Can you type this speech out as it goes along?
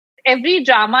every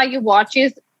drama you watch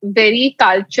is very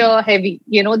culture heavy.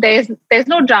 There's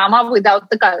no drama without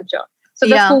the culture. So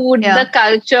the food, the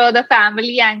culture, the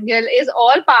family angle is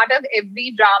all part of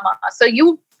every drama. So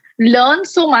you learn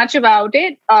so much about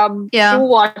it through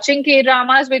watching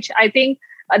K-dramas, which I think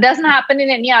doesn't happen in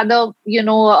any other,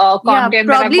 content. Probably that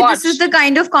I've watched. This is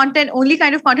the only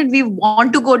kind of content we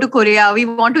want to go to Korea. We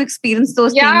want to experience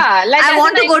those things. Like I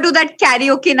want to go to that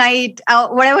karaoke night,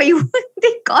 whatever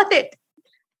they call it.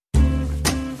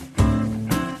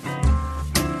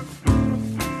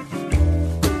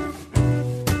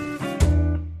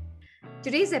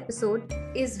 Today's episode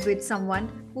is with someone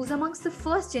who's amongst the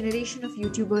first generation of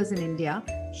YouTubers in India,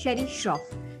 Sherry Shroff.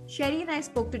 Sherry and I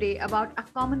spoke today about a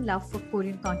common love for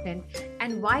Korean content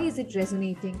and why is it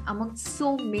resonating among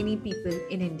so many people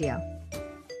in India.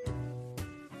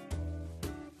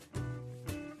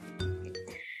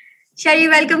 Sherry,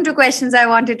 welcome to Questions I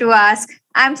Wanted to Ask.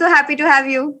 I'm so happy to have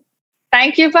you.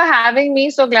 Thank you for having me.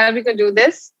 So glad we could do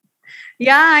this.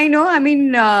 Yeah, I know. I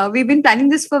mean, we've been planning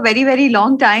this for a very, very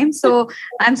long time. So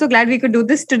I'm so glad we could do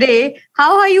this today.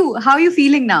 How are you? How are you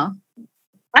feeling now?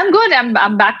 I'm good.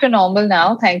 I'm back to normal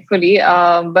now, thankfully.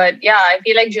 But yeah, I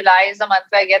feel like July is the month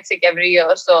where I get sick every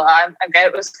year. So I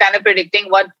was kind of predicting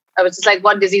what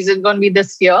disease is going to be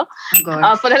this year.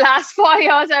 Oh, for the last 4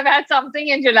 years, I've had something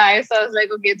in July. So I was like,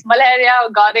 okay, it's malaria.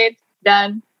 Got it.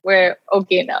 Done. We're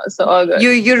okay now. So all good.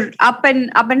 You're up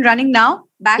and running now?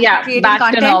 Back to creating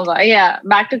content? To normal. Yeah,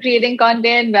 back to creating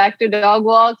content, back to dog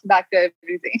walks, back to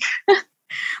everything.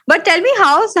 But tell me,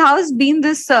 how's been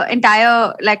this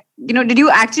entire, did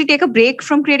you actually take a break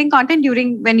from creating content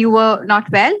when you were not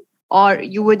well? Or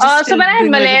you were just... So when I had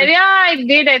malaria, I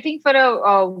did, I think, for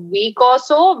a week or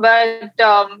so. But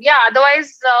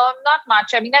otherwise, not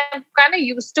much. I mean, I'm kind of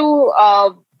used to...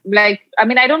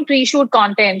 I don't pre-shoot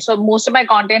content. So most of my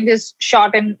content is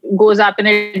shot and goes up in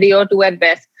a day or two at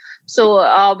best.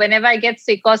 So whenever I get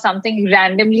sick or something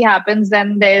randomly happens,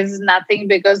 then there's nothing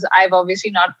because I've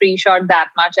obviously not pre-shot that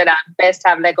much. At best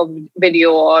have like a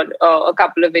video or a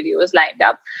couple of videos lined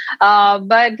up.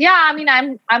 But yeah, I mean,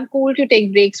 I'm cool to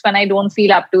take breaks when I don't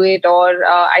feel up to it, or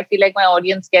I feel like my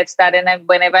audience gets that. And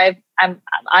whenever I'm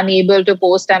unable to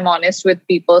post, I'm honest with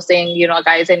people saying,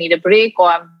 guys, I need a break,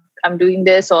 or I'm doing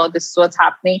this, or this is what's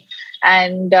happening.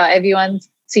 And everyone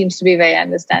seems to be very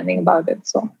understanding about it.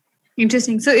 So.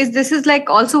 Interesting. So this is like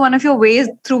also one of your ways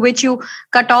through which you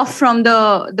cut off from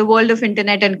the world of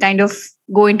internet and kind of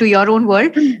go into your own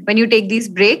world when you take these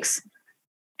breaks?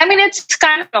 I mean, it's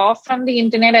kind of off from the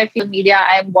internet. I feel media.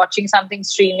 I'm watching something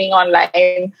streaming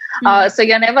online. So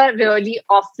you're never really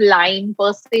offline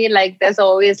per se. Like there's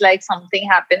always like something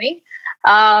happening.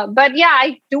 But yeah,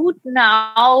 I do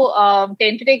now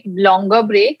tend to take longer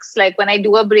breaks. Like when I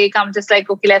do a break, I'm just like,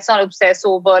 okay, let's not obsess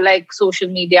over like social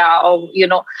media or,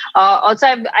 also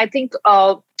I think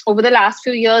over the last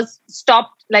few years,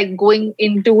 stopped like going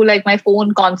into like my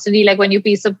phone constantly. Like when you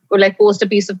post a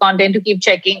piece of content to keep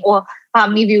checking, or how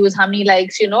many views, how many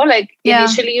likes,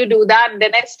 initially you do that. And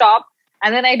then I stop.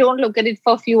 And then I don't look at it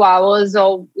for a few hours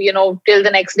or, till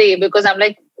the next day, because I'm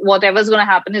like, whatever's going to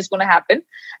happen is going to happen.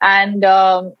 And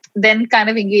then kind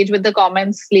of engage with the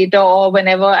comments later or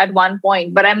whenever at one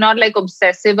point. But I'm not like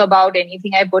obsessive about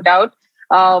anything I put out.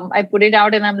 I put it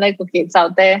out and I'm like, okay, it's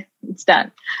out there. It's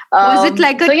done. Was it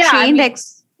like was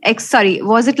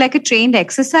it like a trained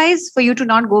exercise for you to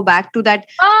not go back to that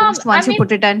once you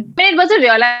put it in? It was a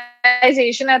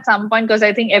realization at some point, because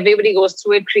I think everybody goes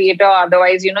through it, creator.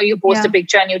 Otherwise, you post a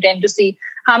picture and you tend to see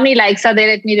how many likes are there.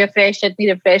 Let me refresh.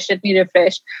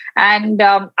 And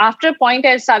after a point,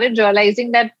 I started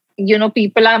realizing that,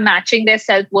 people are matching their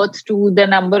self-worth to the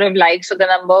number of likes or the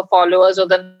number of followers or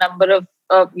the number of,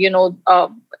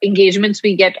 engagements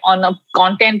we get on a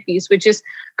content piece, which is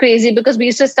crazy, because we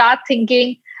used to start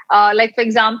thinking, like, for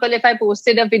example, if I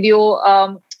posted a video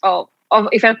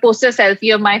if I posted a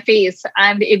selfie of my face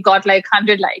and it got like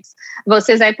 100 likes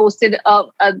versus I posted a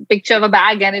picture of a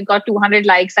bag and it got 200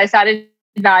 likes, I started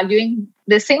valuing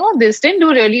this thing. Oh, this didn't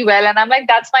do really well. And I'm like,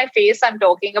 that's my face I'm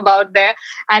talking about there.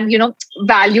 And,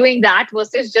 valuing that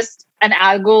versus just an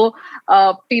algo,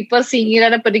 people seeing it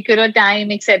at a particular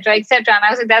time, etc., etc. And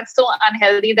I was like, that's so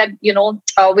unhealthy that,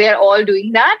 we're all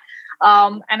doing that.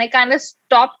 And I kind of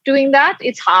stopped doing that.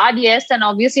 It's hard, yes. And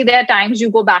obviously there are times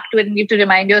you go back to it and you have to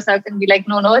remind yourself and be like,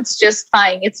 no, it's just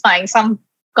fine. It's fine. Some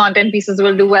content pieces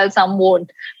will do well, some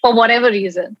won't, for whatever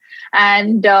reason.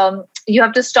 And you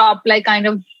have to stop like kind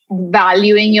of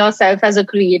valuing yourself as a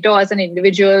creator, as an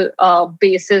individual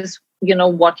basis,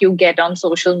 what you get on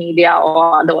social media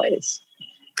or otherwise.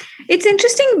 It's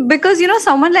interesting because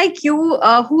someone like you,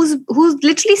 who's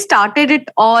literally started it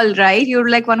all, right? You're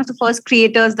like one of the first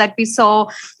creators that we saw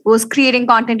was creating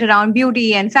content around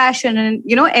beauty and fashion, and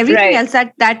everything else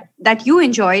that you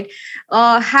enjoyed,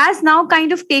 has now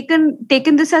kind of taken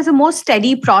this as a more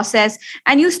steady process,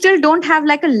 and you still don't have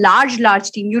like a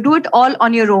large team. You do it all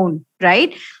on your own,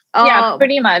 right? Yeah,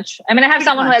 pretty much. I mean, I have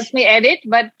someone who helps me edit,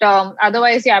 but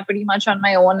otherwise, yeah, pretty much on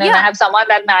my own. And I have someone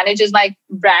that manages my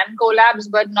brand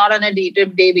collabs, but not on a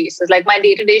day-to-day basis. Like my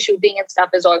day-to-day shooting and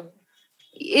stuff is all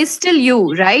is still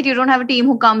you, right? You don't have a team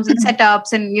who comes and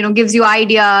setups and gives you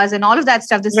ideas and all of that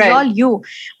stuff. This is all you,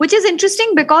 which is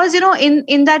interesting because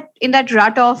in that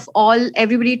rut of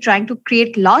everybody trying to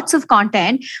create lots of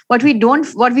content, what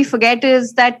we forget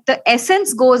is that the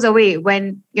essence goes away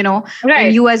when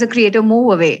when you as a creator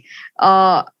move away.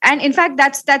 And in fact,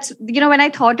 that's when I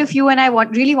thought of you and I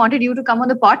really wanted you to come on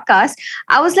the podcast,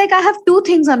 I was like, I have two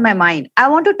things on my mind. I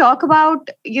want to talk about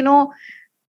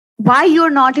why you're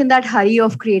not in that hurry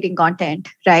of creating content,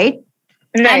 right?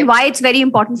 And why it's very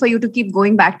important for you to keep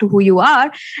going back to who you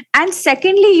are. And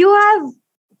secondly, you have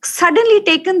suddenly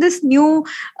taken this new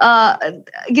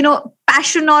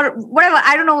passion or whatever,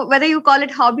 I don't know whether you call it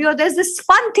hobby, or there's this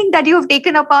fun thing that you have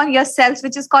taken upon yourself,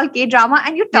 which is called K-drama,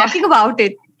 and you're talking about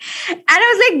it. And I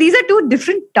was like, these are two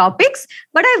different topics,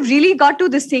 but I've really got to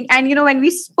this thing. And, when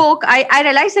we spoke, I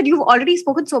realized that you've already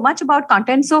spoken so much about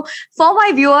content. So for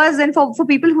my viewers and for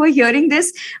people who are hearing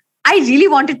this, I really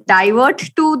want to divert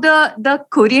to the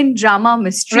Korean drama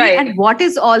mystery and what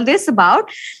is all this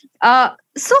about.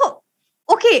 So,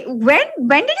 okay, when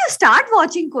did you start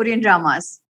watching Korean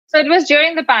dramas? So it was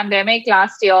during the pandemic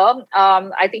last year,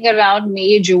 I think around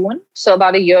May, June, so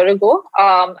about a year ago.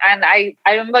 And I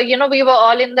remember, we were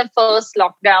all in the first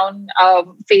lockdown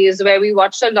phase where we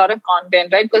watched a lot of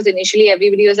content, right? Because initially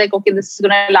everybody was like, okay, this is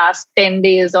going to last 10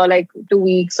 days or like 2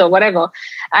 weeks or whatever.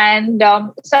 And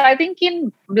so I think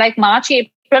in like March,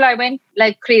 April, I went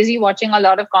like crazy watching a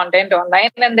lot of content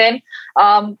online. And then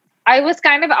I was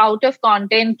kind of out of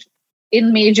content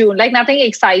in May, June. Like nothing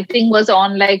exciting was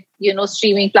on like,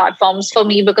 streaming platforms for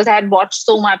me because I had watched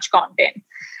so much content.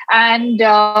 And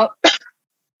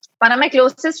one of my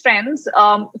closest friends,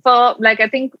 for like, I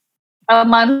think a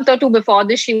month or two before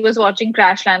this, she was watching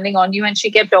Crash Landing on You and she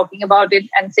kept talking about it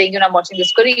and saying, I'm watching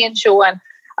this Korean show and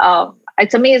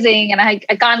it's amazing. And I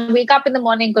can't wake up in the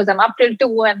morning because I'm up till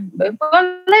 2. And we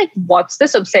were like, what's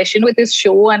this obsession with this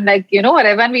show? And like,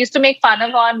 whatever. And we used to make fun of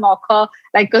her and mock her,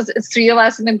 like, because it's 3 of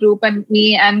us in a group and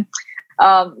me and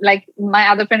like my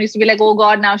other friend used to be like, oh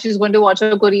God, now she's going to watch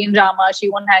a Korean drama. She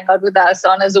won't hang out with us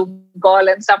on a Zoom call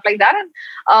and stuff like that.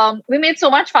 And we made so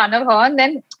much fun of her. And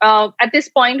then at this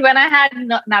point when I had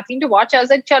nothing to watch, I was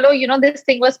like, chalo, this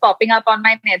thing was popping up on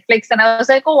my Netflix. And I was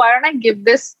like, oh, why don't I give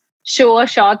this show a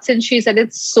shot, since she said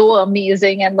it's so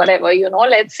amazing and whatever,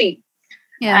 let's see.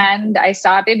 Yeah. And I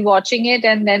started watching it,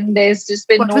 and then there's just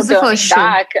been no turning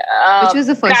back. Which was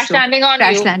the first Crash show? Landing on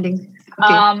Crash You. Landing.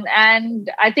 Okay.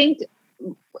 And I think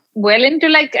well into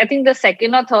like, I think the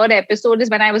second or third episode is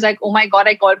when I was like, oh my God,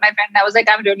 I called my friend. I was like,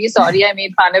 I'm really sorry I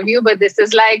made fun of you, but this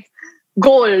is like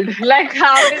gold. Like,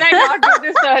 how did I not do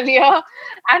this earlier?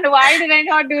 And why did I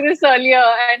not do this earlier?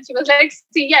 And she was like,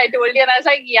 see, I told you. And I was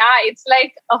like, yeah, it's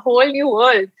like a whole new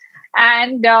world.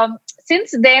 And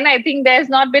since then, I think there's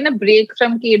not been a break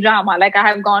from K-drama. Like I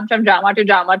have gone from drama to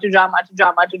drama to drama to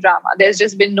drama to drama. There's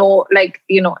just been no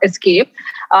escape.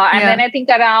 And then I think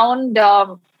around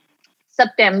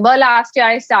September last year,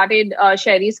 I started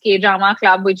Sherry's K-drama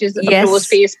club, which is a close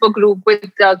Facebook group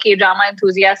with K-drama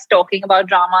enthusiasts talking about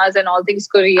dramas and all things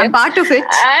Korean. I'm part of it.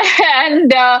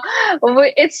 And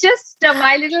it's just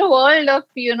my little world of,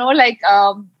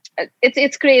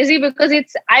 it's crazy because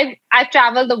I've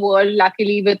traveled the world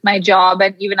luckily with my job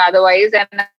and even otherwise,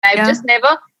 and I've just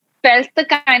never felt the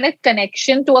kind of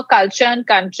connection to a culture and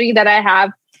country that I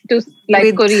have to like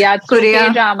with Korea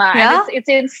K-drama. Yeah? And it's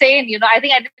insane. I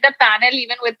think I did a panel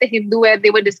even with the Hindu where they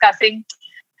were discussing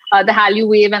the Hallyu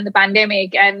wave and the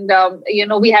pandemic, and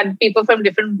we had people from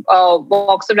different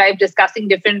walks of life discussing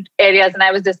different areas, and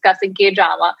I was discussing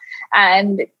K-drama.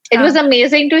 And it was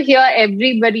amazing to hear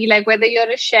everybody, like whether you're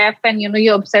a chef and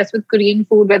you're obsessed with Korean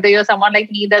food, whether you're someone like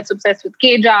me that's obsessed with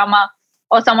K-drama,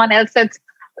 or someone else that's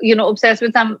obsessed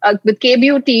with with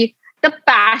K-beauty. The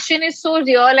passion is so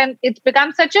real, and it's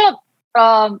become such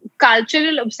a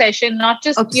cultural obsession, not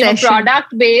just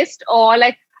product based, or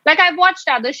like I've watched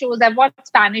other shows, I've watched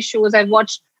Spanish shows, I've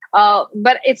watched,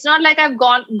 but it's not like I've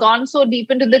gone so deep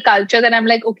into the culture that I'm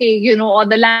like, okay, or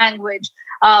the language.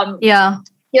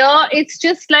 Here, it's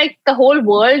just like the whole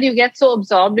world, you get so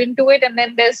absorbed into it, and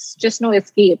then there's just no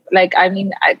escape. Like, I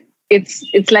mean,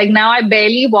 it's like now I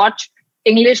barely watch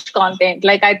English content.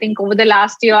 Like I think over the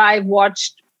last year I've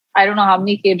watched, I don't know how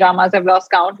many K-dramas, I've lost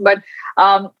count, but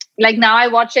like now I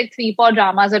watch like 3-4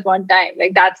 dramas at one time.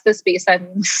 Like that's the space I'm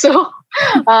in. So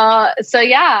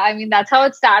yeah, I mean, that's how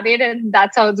it started and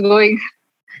that's how it's going.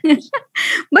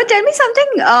 But tell me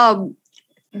something,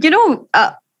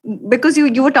 because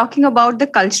you were talking about the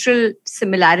cultural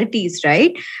similarities,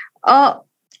 right?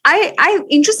 I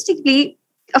interestingly,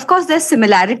 of course, there's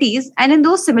similarities. And in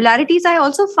those similarities, I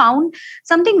also found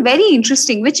something very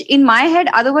interesting, which in my head,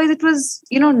 otherwise it was,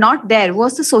 not there,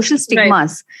 was the social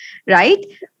stigmas, right?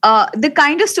 The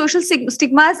kind of social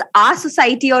stigmas our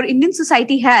society or Indian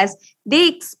society has, they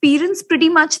experience pretty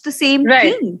much the same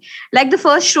thing. Like the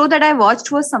first show that I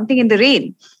watched was Something in the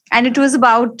Rain. And it was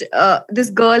about this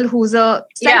girl who's a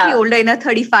slightly older, in her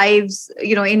 35s,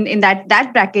 in that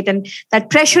bracket, and that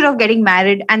pressure of getting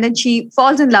married. And then she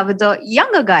falls in love with a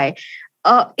younger guy.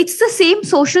 It's the same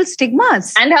social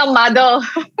stigmas. And her mother.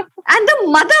 And the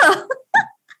mother.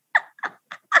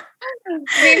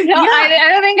 I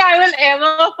don't think I will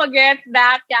ever forget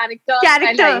that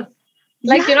character.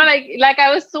 Like, like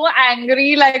I was so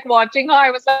angry, like watching her.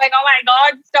 I was like, oh my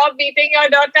God, stop beating your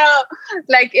daughter.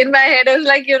 Like in my head, I was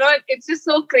like, it's just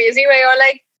so crazy where you're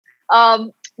like,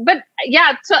 but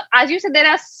yeah, so as you said, there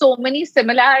are so many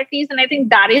similarities. And I think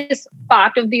that is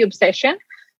part of the obsession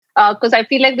because I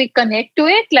feel like we connect to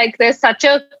it. Like there's such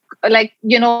a, like,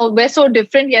 we're so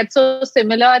different yet so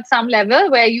similar at some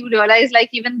level where you realize like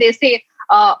even they say,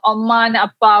 Amma and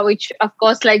Appa, which of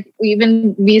course, like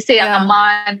even we say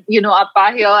Amma and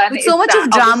Appa here, and with so much of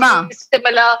drama.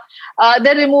 Similar.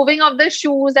 The removing of the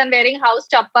shoes and wearing house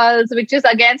chappals, which is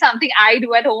again something I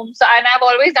do at home. So, and I've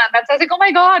always done that. So I was like, oh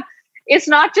my God, it's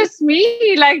not just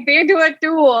me. Like they do it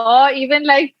too, or even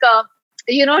like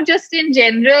just in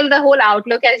general, the whole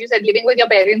outlook, as you said, living with your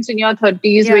parents in your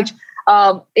 30s, which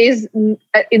is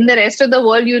in the rest of the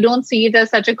world, you don't see it as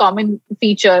such a common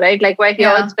feature, right? Like where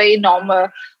here it's very normal.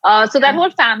 So that whole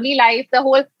family life, the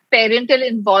whole parental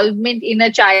involvement in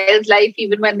a child's life,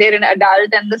 even when they're an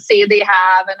adult, and the say they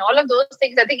have, and all of those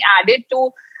things, I think added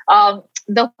to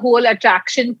the whole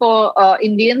attraction for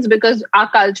Indians, because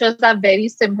our cultures are very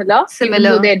similar. Even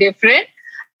though they're different.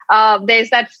 There's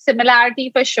that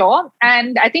similarity for sure.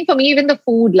 And I think for me, even the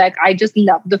food, like I just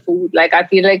love the food. Like I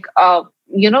feel like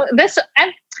this,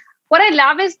 and what I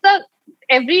love is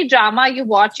every drama you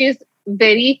watch is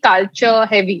very culture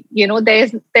heavy.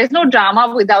 There's no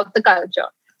drama without the culture.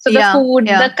 So the food,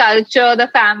 the culture, the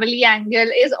family angle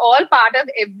is all part of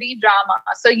every drama.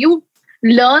 So you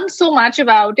learn so much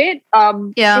about it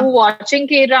through watching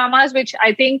K-dramas, which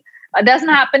I think doesn't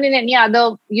happen in any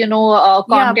other,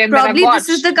 content. Probably this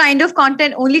is the kind of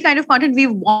content, only kind of content we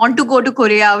want to go to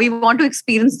Korea. We want to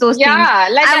experience those things.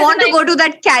 Like I want to go to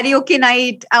that karaoke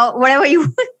night, whatever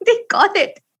they call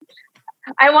it.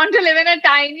 I want to live in a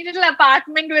tiny little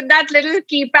apartment with that little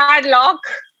keypad lock.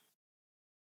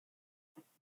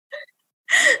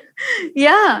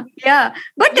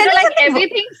 But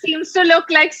everything seems to look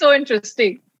like so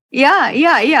interesting. I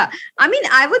mean,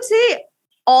 I would say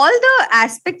all the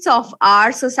aspects of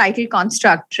our societal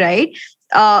construct, right,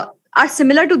 are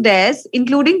similar to theirs,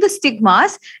 including the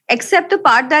stigmas, except the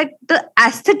part that the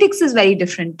aesthetics is very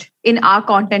different in our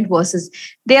content versus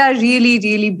they are really,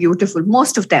 really beautiful,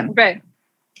 most of them.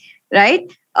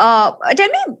 Right? Tell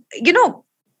me,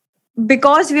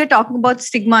 because we are talking about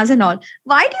stigmas and all,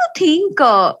 why do you think,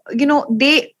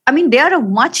 they are a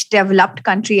much developed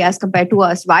country as compared to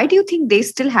us. Why do you think they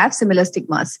still have similar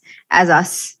stigmas as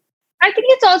us? I think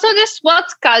it's also just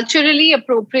what's culturally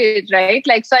appropriate, right?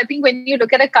 Like, so I think when you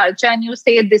look at a culture and you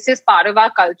say this is part of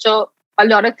our culture, a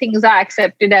lot of things are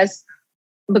accepted as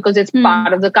because it's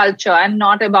part of the culture and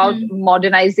not about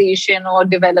modernization or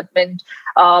development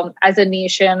as a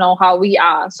nation or how we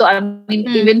are. So, I mean,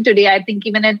 even today, I think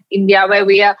even in India where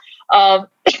we are,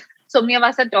 so many of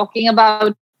us are talking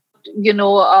about,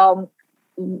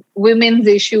 women's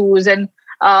issues and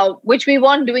which we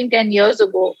weren't doing 10 years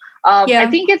ago. I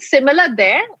think it's similar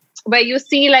there, where you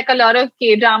see like a lot of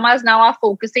K-dramas now are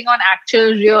focusing on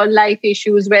actual real life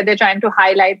issues where they're trying to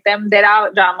highlight them. There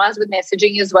are dramas with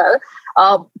messaging as well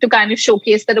to kind of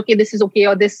showcase that, okay, this is okay,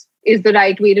 or this is the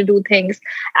right way to do things.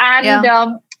 And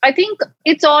I think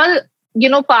it's all,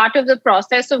 part of the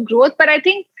process of growth. But I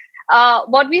think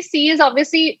what we see is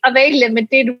obviously a very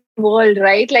limited world,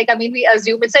 right? Like, I mean, we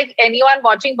assume it's like anyone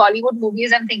watching Bollywood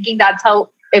movies and thinking that's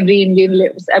how every Indian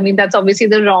lives. I mean, that's obviously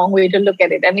the wrong way to look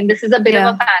at it. I mean, this is a bit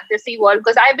of a fantasy world,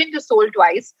 because I've been to Seoul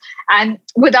twice, and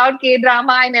without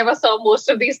K-drama, I never saw most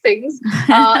of these things.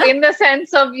 In the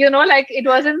sense of, like, it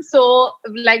wasn't so,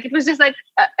 like, it was just like,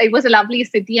 it was a lovely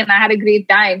city and I had a great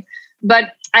time.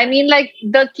 But I mean, like,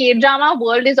 the K-drama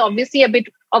world is obviously a bit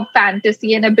of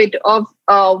fantasy and a bit of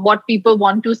what people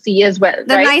want to see as well.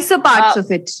 The nicer parts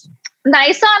of it.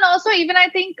 Nicer, and also even I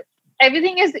think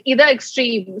everything is either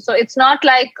extreme. So it's not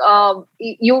like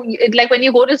like when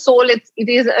you go to Seoul, it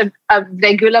is a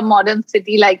regular modern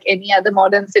city like any other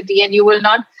modern city, and you will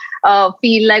not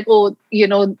feel like,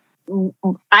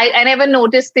 I never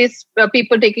noticed this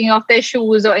people taking off their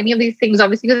shoes or any of these things,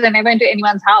 obviously, because I never went to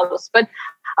anyone's house. But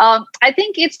I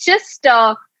think it's just.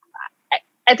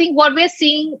 I think what we're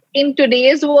seeing in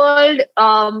today's world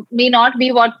may not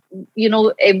be what, we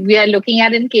are looking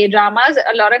at in K-dramas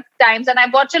a lot of times. And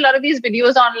I've watched a lot of these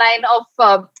videos online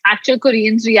of actual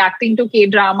Koreans reacting to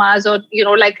K-dramas, or,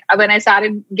 like when I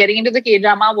started getting into the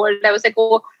K-drama world, I was like,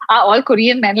 oh, are all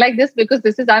Korean men like this? Because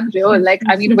this is unreal. Like,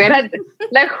 I mean, where are,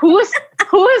 like, who's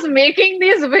making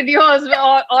these videos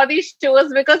or these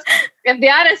shows? Because if they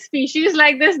are a species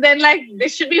like this, then like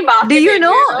this should be marketed.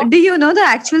 Do you know the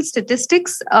actual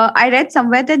statistics? I read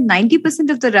somewhere that 90%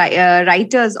 of the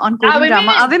writers on Korean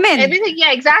drama are women. Everything,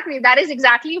 yeah, exactly. That is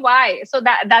exactly why. So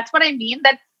that's what I mean.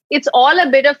 That it's all a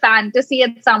bit of fantasy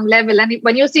at some level. And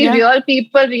when you see real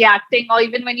people reacting, or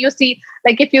even when you see,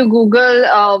 like, if you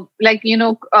Google,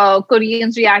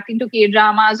 Koreans reacting to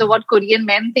K-dramas, or what Korean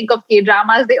men think of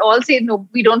K-dramas, they all say, no,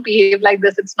 we don't behave like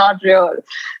this. It's not real.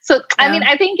 So, I mean,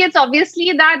 I think it's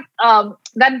obviously that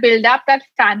build up, that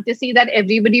fantasy that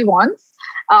everybody wants.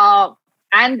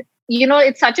 And,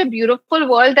 it's such a beautiful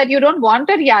world that you don't want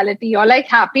a reality. You're like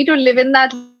happy to live in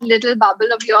that little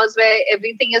bubble of yours where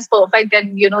everything is perfect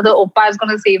and, the oppa is going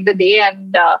to save the day.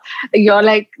 And you're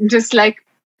like, just like,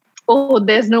 oh,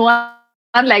 there's no one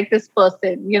like this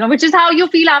person, which is how you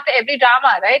feel after every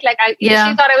drama, right? Like, I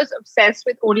initially thought I was obsessed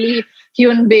with only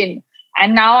Hyun Bin.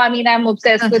 And now, I mean, I'm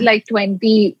obsessed with like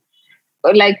 20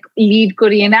 like lead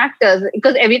Korean actors,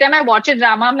 because every time I watch a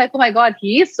drama, I'm like, oh my God,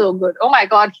 he is so good. Oh my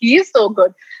God, he is so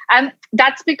good. And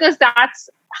that's because that's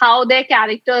how their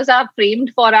characters are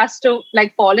framed for us to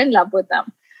like fall in love with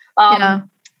them.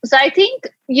 So I think,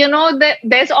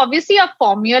 there's obviously a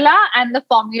formula, and the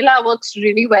formula works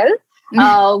really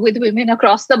well with women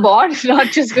across the board, not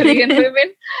just Korean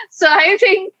women. So I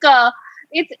think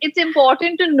it's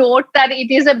important to note that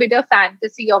it is a bit of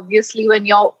fantasy, obviously, when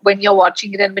you're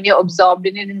watching it and when you're absorbed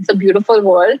in it. It's a beautiful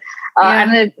world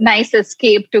and a nice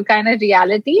escape to kind of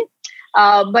reality.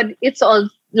 But it's all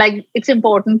like, it's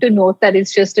important to note that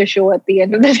it's just a show at the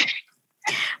end of the day.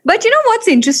 But what's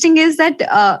interesting is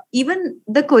that even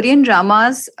the Korean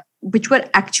dramas, which were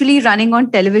actually running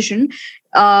on television,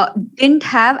 didn't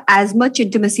have as much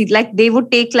intimacy. Like, they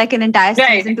would take like an entire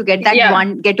season to get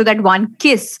that get to that one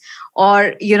kiss,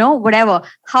 or whatever.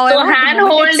 However, so hand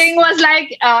holding was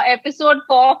like episode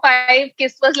 4, 5.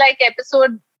 Kiss was like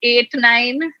episode 8,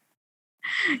 9.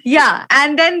 Yeah,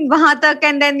 and then wahan tak,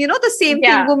 and then the same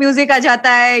thing. Wo music aa jata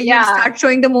hai. You start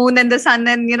showing the moon and the sun,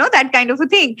 and that kind of a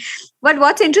thing. But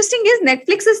what's interesting is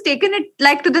Netflix has taken it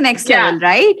like to the next level,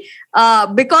 right?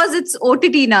 Because it's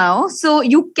OTT now, so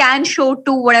you can show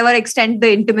to whatever extent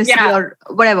the intimacy or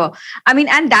whatever. I mean,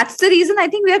 and that's the reason I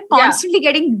think we are constantly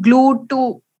getting glued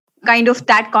to kind of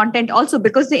that content also,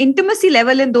 because the intimacy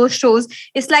level in those shows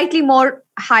is slightly more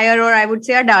higher, or I would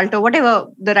say adult, or whatever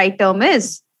the right term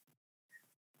is.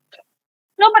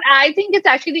 No, but I think it's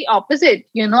actually the opposite.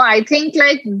 I think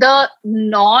like the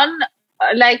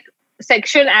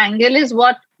sexual angle is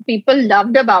what people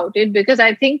loved about it, because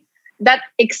I think that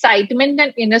excitement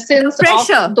and innocence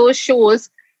of those shows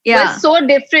was so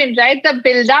different, right? The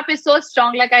build-up is so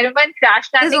strong. Like, I remember in Crash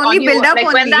Landing on You,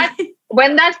 like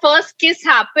when that first kiss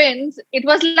happens, it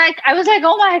was like, I was like,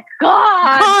 oh my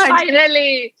God,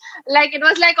 finally. Like, it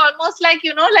was like almost like,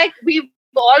 like we've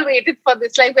all waited for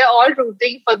this. Like, we're all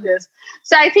rooting for this.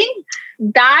 So I think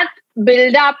that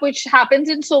build-up, which happens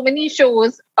in so many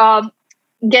shows,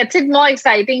 gets it more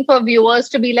exciting for viewers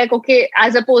to be like, okay,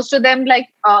 as opposed to them like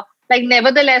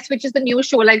Nevertheless, which is the new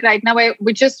show like right now,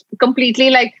 which is completely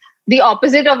like the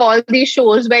opposite of all these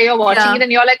shows where you're watching it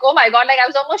and you're like, oh my God, like I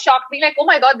was almost shocked, being like, oh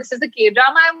my God, this is the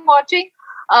K-drama I'm watching.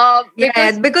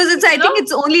 Because it's, I think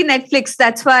it's only Netflix.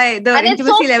 That's why the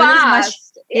intimacy level is much,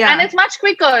 and it's much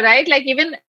quicker, right? Like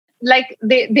even like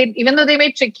they even though they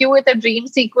may trick you with a dream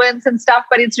sequence and stuff,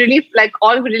 but it's really like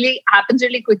all really happens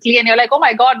really quickly, and you're like, oh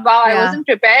my God, wow, I wasn't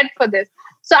prepared for this.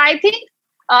 So I think,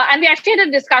 and we actually had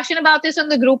a discussion about this on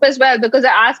the group as well, because I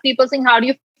asked people saying, how do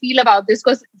you feel about this.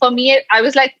 Because for me, I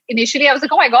was like, initially, I was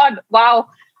like, oh my God, wow.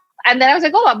 And then I was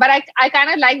like, oh, but I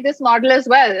kind of like this model as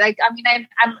well. Like, I mean,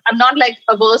 I'm not like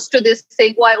averse to this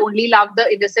saying, oh, I only love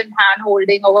the innocent hand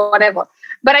holding or whatever.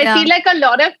 But I feel like a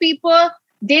lot of people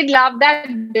did love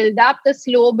that build up, the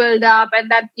slow build up,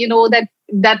 and that, you know,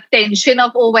 that tension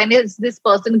of, oh, when is this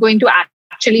person going to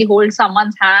actually hold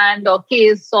someone's hand or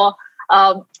kiss, or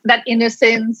that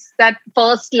innocence, that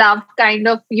first love kind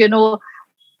of, you know,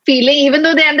 feeling, even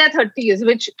though they're in their 30s,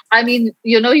 which, I mean,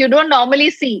 you know, you don't normally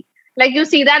see. Like, you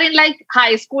see that in like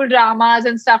high school dramas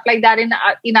and stuff like that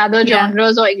in other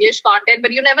genres or English content,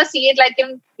 but you never see it like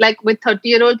in like with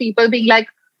 30-year-old people being like,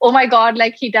 oh my God,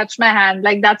 like he touched my hand.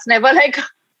 Like, that's never like,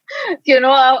 you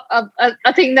know,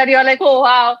 a thing that you're like, oh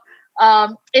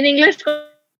wow. In English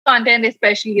content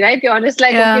especially, right? You're just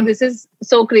like, okay, this is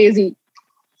so crazy.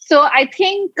 So I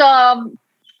think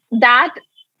that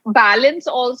balance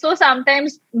also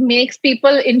sometimes makes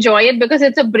people enjoy it because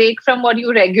it's a break from what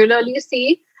you regularly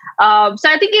see. So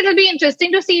I think it'll be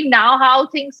interesting to see now how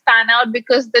things pan out,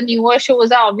 because the newer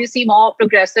shows are obviously more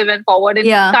progressive and forward and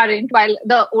current, while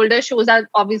the older shows are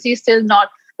obviously still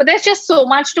not. But there's just so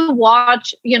much to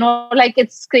watch, you know, like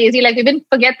it's crazy. Like, even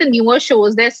forget the newer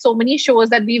shows. There's so many shows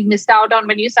that we've missed out on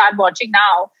when you start watching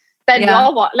now. That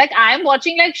you're like, I'm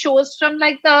watching like shows from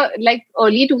like the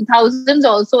early 2000s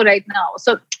also right now.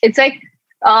 So it's like,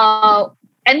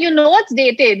 and you know it's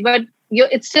dated, but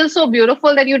it's still so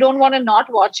beautiful that you don't want to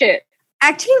not watch it.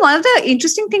 Actually, one of the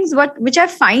interesting things which I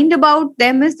find about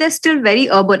them is they're still very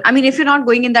urban. I mean, if you're not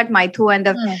going in that mytho and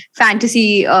the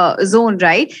fantasy zone,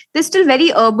 right? They're still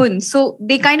very urban. So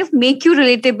they kind of make you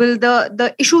relatable.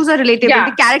 The issues are relatable.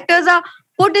 The characters are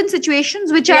put in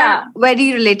situations which are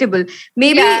very relatable.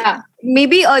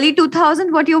 Maybe early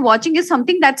 2000, what you're watching is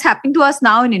something that's happening to us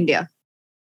now in India.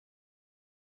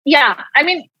 Yeah. I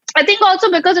mean, I think also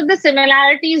because of the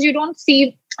similarities, you don't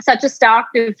see such a stark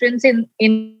difference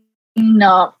in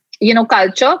you know,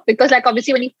 culture, because like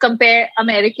obviously when you compare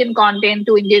American content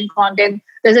to Indian content,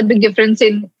 there's a big difference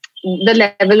in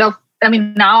the level of, I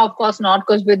mean, now of course not,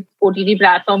 because with OTT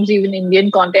platforms, even Indian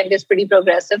content is pretty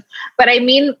progressive. But I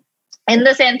mean, in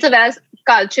the sense of as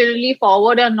culturally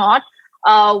forward or not,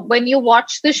 when you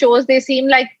watch the shows, we seem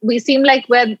like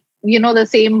we're, you know, the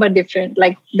same but different.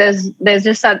 Like there's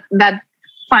just that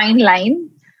fine line.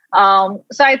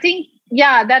 So I think,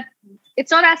 that it's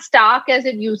not as stark as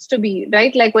it used to be,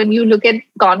 right? Like when you look at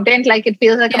content, like it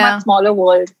feels like a much smaller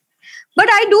world. But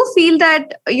I do feel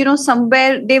that, you know,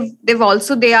 somewhere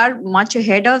they are much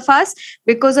ahead of us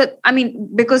because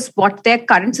what their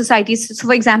current society is. So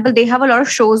for example, they have a lot of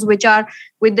shows which are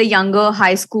with the younger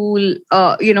high school,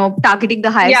 you know, targeting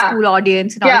the high school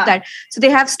audience and all of that. So they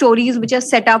have stories which are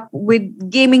set up with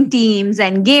gaming teams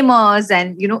and gamers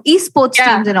and, you know, esports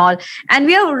teams and all. And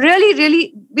we are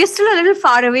we're still a little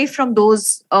far away from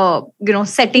those, you know,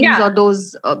 settings or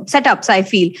those setups, I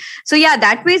feel. So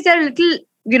that way they're a little,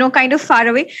 you know, kind of far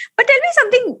away. But tell me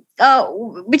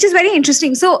something which is very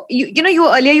interesting. So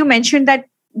you mentioned that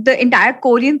the entire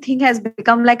Korean thing has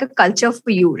become like a culture for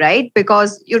you, right?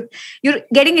 Because you're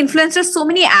getting influenced of so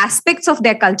many aspects of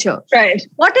their culture. Right.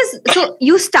 So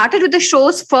you started with the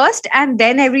shows first and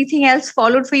then everything else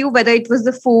followed for you, whether it was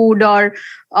the food or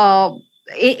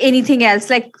anything else,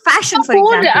 like fashion, for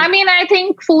example? I mean, I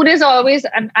think food is always,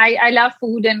 and I love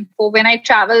food, and when I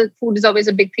travel, food is always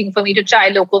a big thing for me to try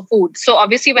local food. So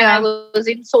obviously when I was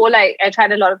in Seoul, I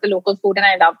tried a lot of the local food and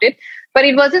I loved it. But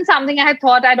it wasn't something I had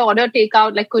thought I'd order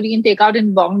takeout, like Korean takeout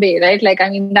in Bombay, right? Like, I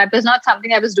mean, that was not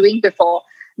something I was doing before.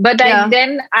 But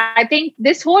then I think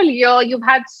this whole year, you've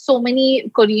had so many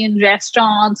Korean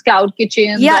restaurants, cloud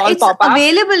kitchens, all it's pop up.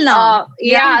 Available now.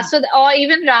 So or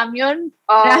even ramyun,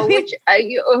 which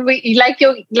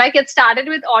it started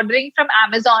with ordering from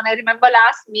Amazon. I remember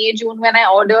last May, June when I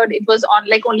ordered, it was on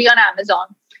like only on Amazon.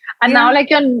 And now like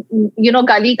your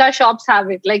gully ka shops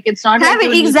have it. Like it's not have like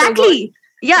it exactly.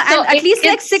 Yeah, so and at least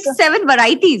like 6-7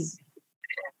 varieties.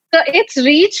 So it's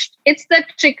the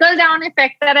trickle down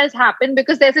effect that has happened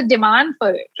because there's a demand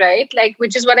for it, right? Like,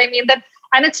 which is what I mean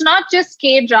and it's not just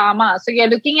K-drama. So you're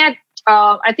looking at,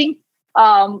 I think,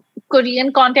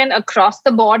 Korean content across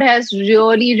the board has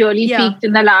really, really peaked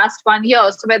in the last 1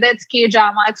 year. So whether it's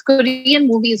K-drama, it's Korean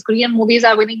movies. Korean movies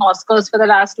are winning Oscars for the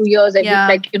last 2 years. And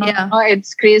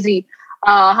it's crazy.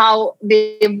 How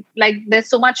there's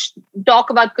so much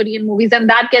talk about Korean movies, and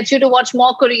that gets you to watch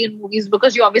more Korean movies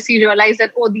because you obviously realize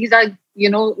that, these are,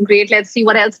 great. Let's see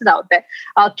what else is out there.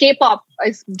 K-pop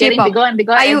is getting bigger and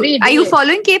bigger. Are you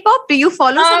following K-pop? Do you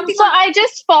follow something? So I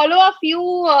just follow a few,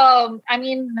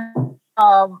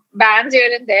 bands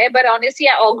here and there, but honestly,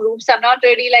 or groups. I'm not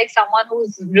really like someone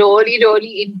who's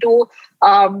really into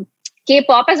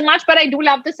K-pop as much, but I do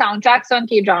love the soundtracks on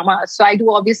K-dramas. So I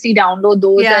do obviously download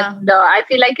those, and I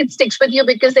feel like it sticks with you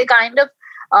because they kind of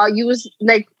use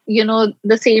like,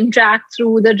 the same track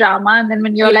through the drama, and then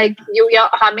when you're like you're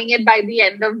humming it by the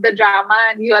end of the drama,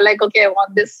 and you're like, okay, I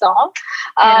want this song.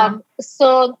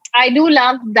 So I do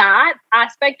love that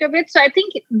aspect of it. So I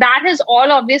think that has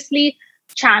all obviously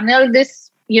channeled this,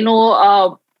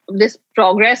 this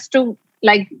progress to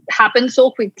like happen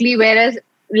so quickly. Whereas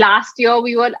last year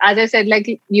we were, as I said,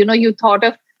 like, you thought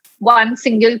of one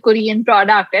single Korean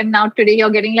product, and now today you're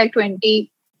getting like 20,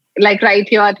 like right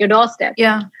here at your doorstep.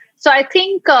 Yeah. So I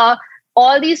think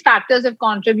all these factors have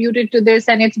contributed to this,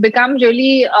 and it's become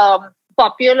really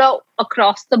popular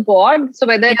across the board. So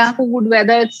whether it's food,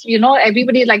 whether it's,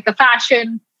 everybody like the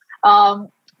fashion,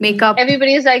 makeup,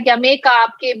 everybody's like,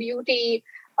 makeup, K-beauty.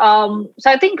 So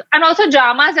I think, and also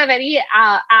dramas are very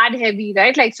ad heavy,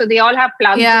 right? Like, so they all have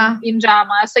plugs in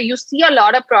drama. So you see a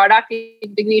lot of product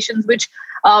integrations, which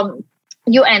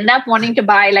you end up wanting to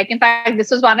buy. Like, in fact, this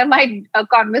was one of my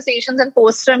conversations and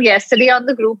posts from yesterday on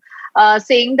the group,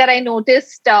 saying that I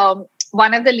noticed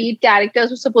one of the lead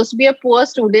characters was supposed to be a poor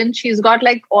student. She's got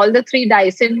like all the 3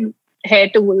 Dyson hair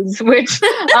tools, which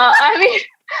I mean,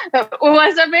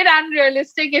 was a bit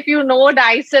unrealistic if you know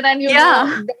Dyson and you know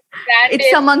the brand.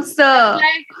 It's amongst the...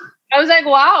 I was like,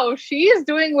 wow, she's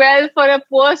doing well for a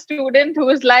poor student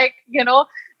who's like,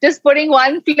 just putting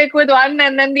one flick with one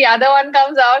and then the other one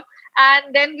comes out.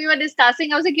 And then we were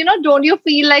discussing, I was like, don't you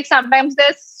feel like sometimes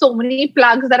there's so many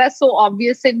plugs that are so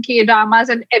obvious in K-dramas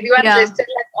and everyone's listed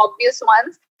like obvious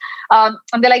ones.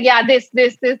 And they're like,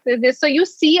 this. So you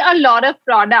see a lot of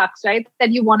products, right,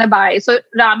 that you want to buy. So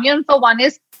ramyun, for one,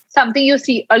 is something you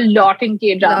see a lot in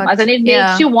K-dramas, and it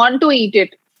makes you want to eat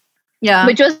it. Yeah.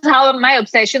 Which was how my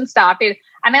obsession started.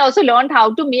 And I also learned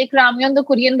how to make ramyun the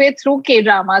Korean way through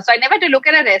K-drama. So I never had to look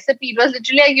at a recipe. It was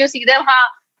literally like you see them,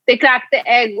 they crack the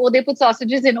egg, they put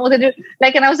sausages in, they do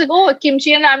like, and I was like,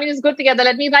 kimchi and ramen is good together.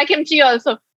 Let me buy kimchi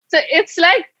also. So it's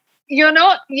like, you're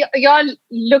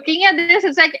looking at this,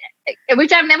 it's like,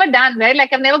 which I've never done, right?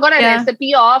 Like I've never got a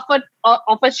recipe of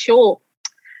a show.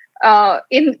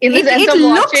 In the sense of watching. It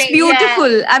looks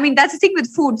beautiful. Yeah. I mean, that's the thing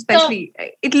with food, especially. So,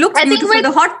 it looks beautiful.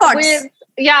 The hot pots.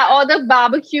 Or the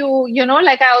barbecue,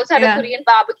 like I also had a Korean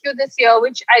barbecue this year,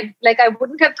 which I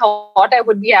wouldn't have thought I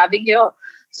would be having here.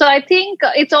 So I think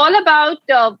it's all about,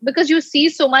 because you see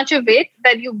so much of it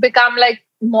that you become like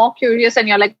more curious and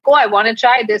you're like, I want to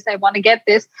try this. I want to get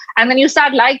this. And then you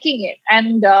start liking it.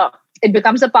 And it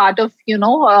becomes a part of,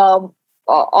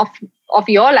 of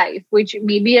your life, which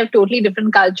may be a totally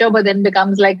different culture, but then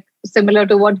becomes like similar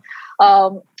to what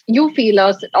you feel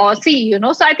or see,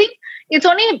 So I think it's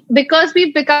only because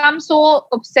we've become so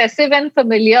obsessive and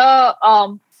familiar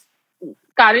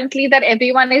currently that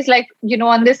everyone is like,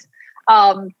 on this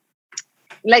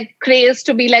like craze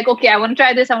to be like, okay, I want to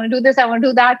try this, I want to do this, I want to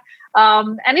do that.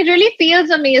 And it really feels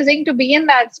amazing to be in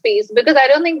that space, because I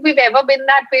don't think we've ever been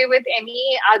that way with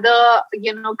any other,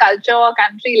 culture or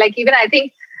country. Like even I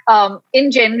think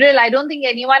in general, I don't think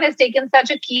anyone has taken such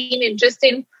a keen interest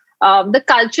in the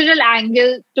cultural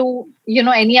angle to,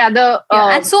 any other...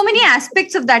 and so many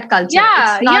aspects of that culture.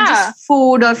 It's not just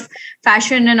food or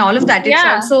fashion and all of that. It's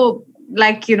also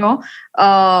like,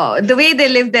 the way they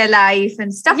live their life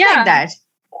and stuff like that.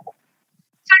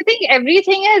 So I think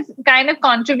everything has kind of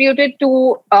contributed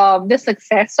to the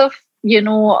success of,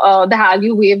 the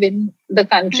Hallyu wave in the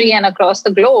country and across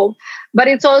the globe. But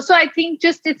it's also, I think,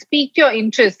 just it's piqued your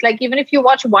interest. Like even if you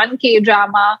watch one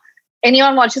K-drama,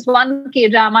 anyone watches one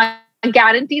K-drama,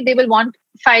 guaranteed they will want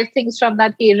 5 things from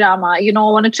that K-drama.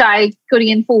 Want to try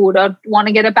Korean food, or want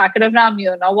to get a packet of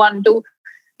ramyun, or want to,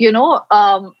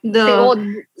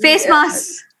 face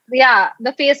masks. Yeah,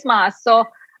 the face mask. So,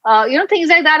 things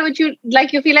like that, which you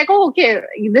feel like, okay,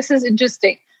 this is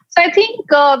interesting. So I think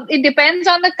it depends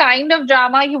on the kind of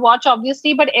drama you watch,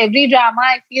 obviously, but every drama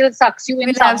I feel sucks you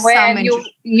in somewhere, and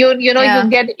you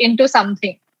get into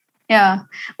something. Yeah.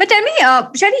 But tell me,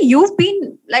 Shari, you've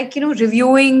been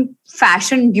reviewing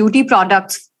fashion beauty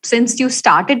products since you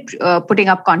started putting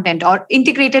up content or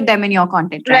integrated them in your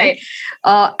content, right?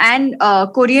 And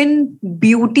Korean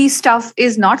beauty stuff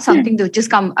is not something to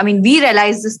just come. I mean, we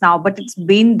realize this now, but it's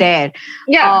been there.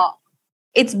 Yeah.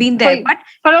 It's been there.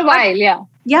 For a while, yeah.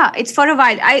 Yeah, it's for a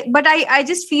while. I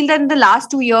just feel that in the last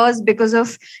 2 years, because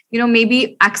of,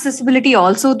 maybe accessibility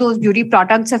also, those beauty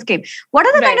products have came. What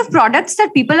are the kind of products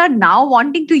that people are now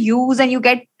wanting to use, and you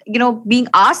get, being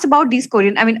asked about these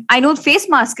Korean? I mean, I know face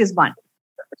mask is one.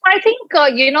 I think,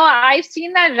 I've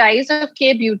seen that rise of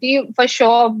K-beauty for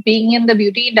sure, being in the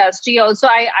beauty industry. Also,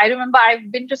 I remember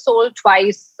I've been to Seoul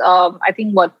twice, I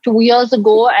think, 2 years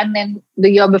ago, and then the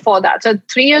year before that. So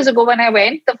 3 years ago when I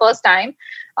went the first time,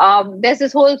 there's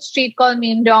this whole street called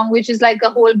Myeongdong, which is like a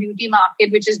whole beauty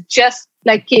market, which is just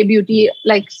like K-beauty,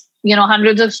 like,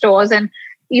 hundreds of stores. And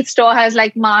each store has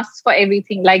like masks for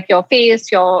everything, like your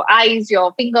face, your eyes,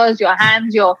 your fingers, your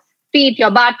hands, your feet,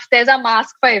 your butt. There's a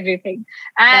mask for everything.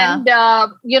 And,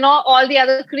 all the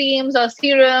other creams or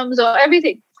serums or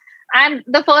everything. And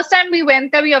the first time we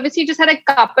went there, we obviously just had a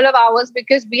couple of hours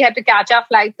because we had to catch our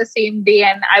flight the same day.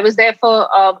 And I was there for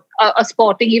a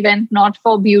sporting event, not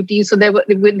for beauty. So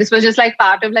this was just like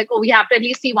part of like, we have to at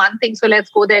least see one thing. So let's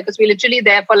go there, because we're literally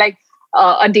there for like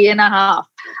a day and a half.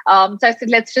 So I said,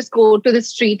 let's just go to the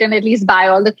street and at least buy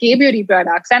all the K-beauty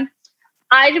products. And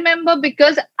I remember,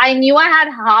 because I knew I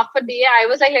had half a day, I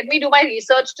was like, let me do my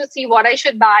research to see what I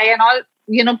should buy and all,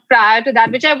 prior to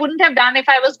that, which I wouldn't have done if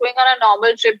I was going on a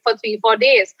normal trip for 3-4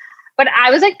 days. But I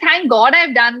was like, thank God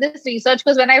I've done this research,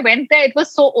 because when I went there, it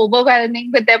was so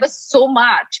overwhelming, but there was so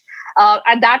much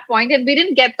at that point. And we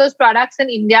didn't get those products in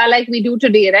India like we do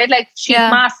today, right? Like sheet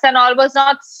masks and all was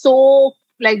not so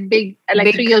like big,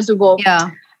 like 3 years ago.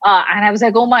 Yeah. And I was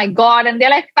like, oh my God. And they're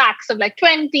like packs of like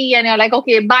 20. And you're like,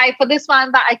 okay, buy for this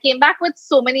one. But I came back with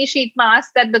so many sheet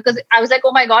masks that, because I was like,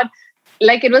 oh my God,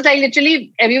 like it was like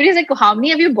literally everybody's like, how many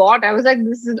have you bought? I was like,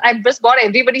 I've just bought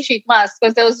everybody sheet masks,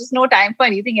 because there was just no time for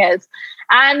anything else.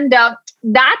 And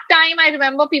that time I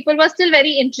remember people were still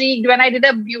very intrigued when I did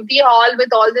a beauty haul with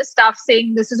all this stuff,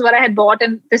 saying this is what I had bought.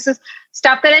 And this is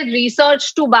stuff that I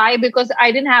researched to buy, because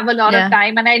I didn't have a lot of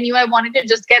time and I knew I wanted to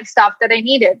just get stuff that I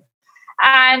needed.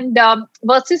 And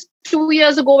versus 2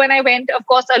 years ago when I went, of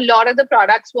course, a lot of the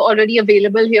products were already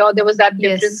available here. There was that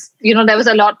difference, there was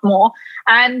a lot more.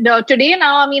 And today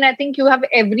now, I mean, I think you have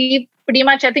pretty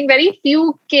much, I think very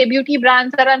few K-beauty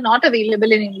brands that are not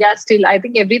available in India still. I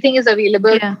think everything is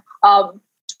available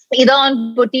either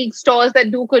on boutique stores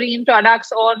that do Korean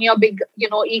products or on your big,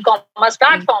 e-commerce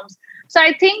platforms. So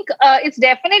I think it's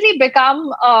definitely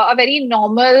become a very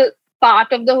normal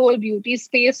part of the whole beauty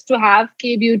space to have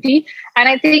K-beauty. And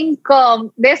I think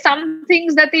there's some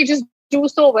things that they just do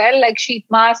so well, like sheet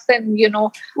masks and,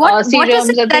 what serums.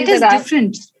 Is it that is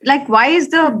different? Like, why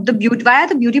are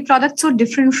the beauty products so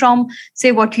different from,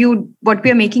 say, what we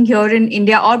are making here in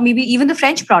India, or maybe even the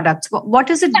French products? What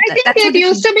is it? I think it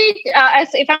used to be,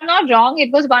 if I'm not wrong,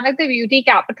 it was one of the beauty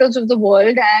capitals of the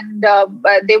world, and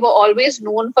they were always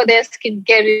known for their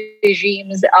skincare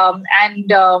regimes. And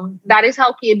that is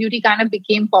how K-beauty kind of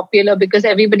became popular, because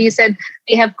everybody said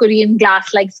they have Korean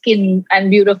glass-like skin and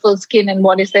beautiful skin, and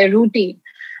what is their routine.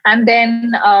 And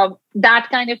then that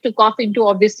kind of took off into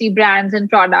obviously brands and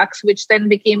products, which then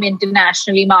became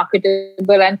internationally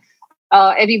marketable. And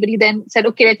everybody then said,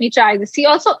 okay, let me try this. See,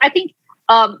 also, I think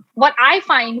what I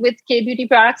find with K-beauty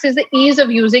products is the ease of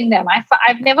using them.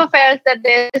 I've never felt that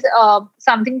there's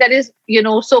something that is,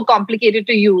 so complicated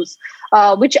to use,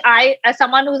 which as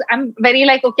someone I'm very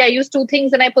like, okay, I use 2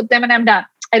 things and I put them and I'm done.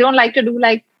 I don't like to do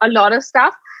like a lot of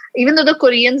stuff. Even though the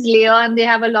Koreans layer and they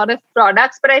have a lot of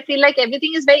products, but I feel like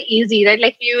everything is very easy, right?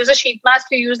 Like you use a sheet mask,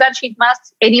 you use that sheet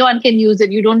mask, anyone can use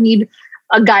it. You don't need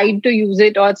a guide to use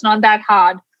it, or it's not that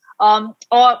hard.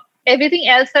 Or everything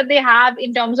else that they have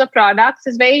in terms of products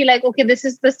is very like, okay, this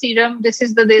is the serum, this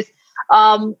is this.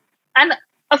 And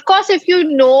of course, if you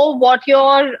know what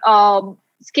your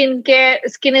skin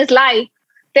is like,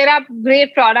 there are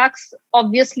great products,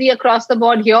 obviously, across the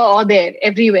board here or there,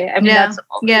 everywhere. I mean, that's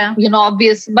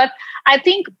obvious. But I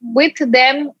think with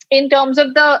them, in terms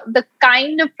of the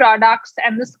kind of products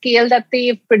and the scale that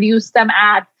they've produced them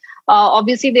at,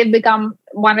 obviously they've become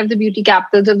one of the beauty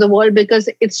capitals of the world, because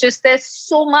it's just, there's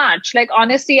so much. Like,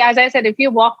 honestly, as I said, if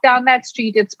you walk down that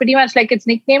street, it's pretty much like it's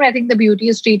nicknamed, I think, the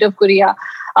beauty street of Korea.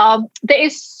 There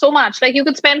is so much. Like, you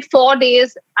could spend 4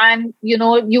 days and,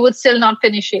 you would still not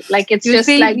finish it. Like, it's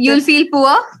you'll feel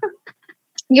poor.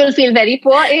 You'll feel very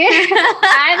poor.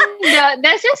 And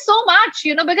there's just so much,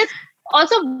 because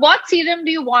also, what serum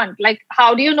do you want? Like,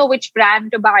 how do you know which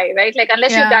brand to buy, right? Like,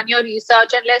 unless you've done your research,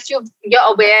 unless you're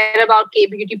aware about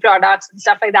K-beauty products and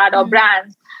stuff like that, or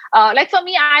brands. Like for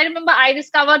me, I remember I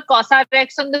discovered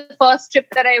Cosrx on the first trip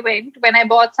that I went, when I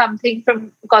bought something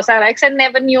from Cosrx and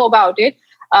never knew about it.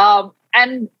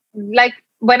 And like,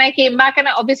 when I came back and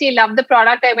I obviously loved the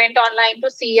product, I went online to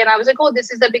see, and I was like, oh,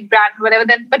 this is a big brand, whatever.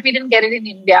 But we didn't get it in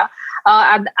India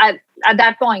at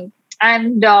that point.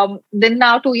 And then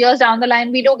now 2 years down the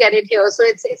line, we do get it here. So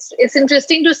it's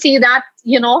interesting to see that,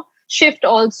 shift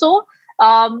also,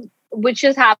 which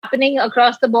is happening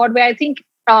across the board, where I think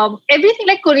everything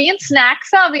like Korean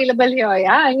snacks are available here.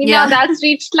 Yeah, I mean, now that's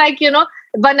reached like,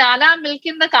 banana milk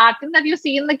in the carton that you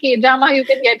see in the K-drama, you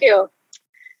can get here.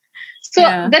 So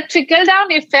the trickle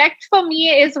down effect for me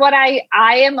is what I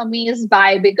am amazed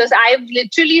by, because I've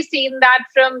literally seen that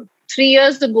from 3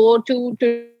 years ago to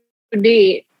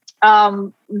today.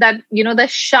 That, the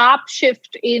sharp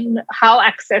shift in how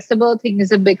accessible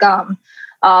things have become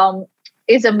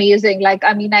is amazing. Like,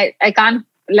 I mean, I can't,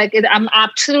 like, I'm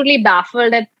absolutely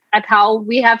baffled at how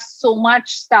we have so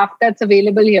much stuff that's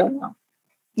available here now.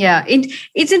 Yeah,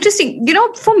 it's interesting.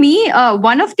 For me,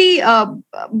 one of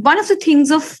the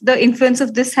things of the influence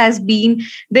of this has been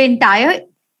the entire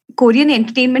Korean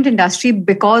entertainment industry,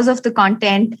 because of the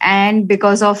content and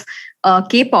because of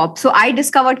K-pop. So I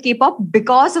discovered K-pop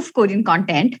because of Korean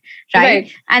content,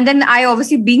 right? And then I,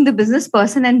 obviously being the business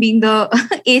person and being the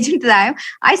agent that I am,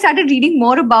 I started reading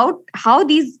more about how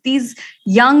these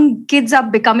young kids are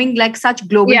becoming like such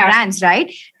global brands,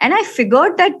 right? And I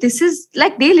figured that this is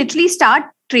like, they literally start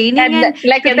training and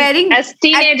like preparing as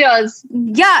teenagers.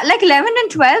 Like 11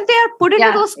 and 12, they are put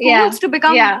into those schools to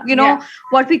become,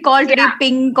 what we call today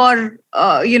Pink or,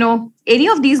 any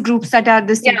of these groups that are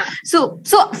this thing. So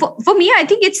for me, I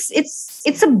think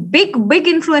it's a big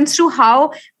influence to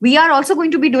how we are also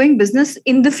going to be doing business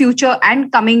in the future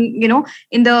and coming,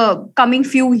 in the coming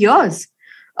few years.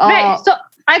 Right. So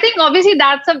I think obviously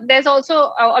there's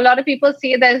also a lot of people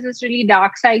say there's this really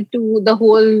dark side to the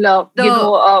whole, the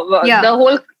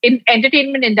whole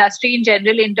entertainment industry in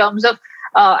general, in terms of,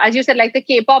 as you said, like the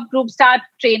K-pop groups start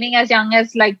training as young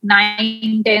as like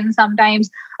 9, 10 sometimes.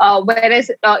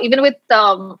 Whereas even with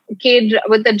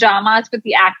the dramas, with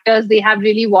the actors, they have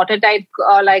really watertight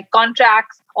like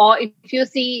contracts. Or if you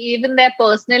see even their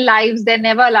personal lives, they're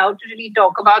never allowed to really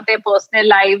talk about their personal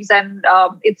lives, and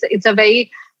it's a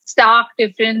very stark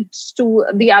difference to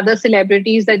the other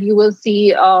celebrities that you will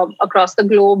see across the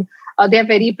globe. They're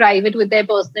very private with their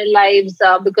personal lives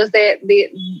because their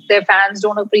fans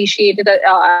don't appreciate it,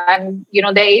 and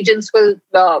their agents will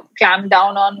clamp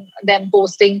down on them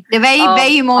posting. They're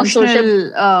very emotional.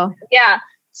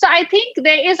 So I think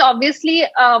there is obviously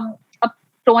a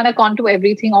pro and a con to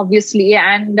everything, obviously,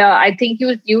 and I think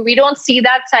we don't see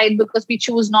that side because we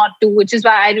choose not to. Which is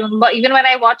why I remember even when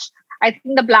I watched, I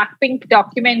think, the Blackpink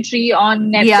documentary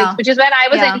on Netflix, which is when I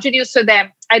was introduced to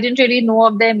them. I didn't really know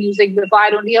of their music before.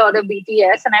 I'd only heard of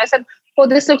BTS. And I said, oh,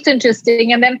 this looks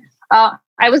interesting. And then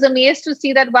I was amazed to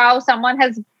see that, wow, someone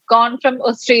has gone from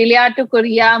Australia to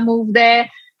Korea, moved there,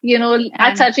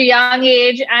 at such a young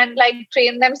age, and like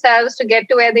trained themselves to get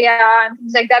to where they are and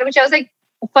things like that, which I was like,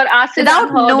 for us,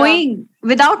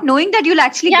 without knowing that you'll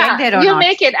actually get there or you not.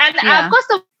 Make it. And of course,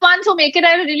 the ones who make it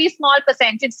are a really small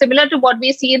percentage, similar to what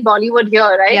we see in Bollywood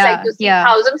here, right? Like you see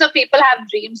thousands of people have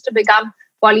dreams to become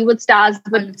Bollywood stars,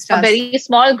 but a very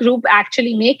small group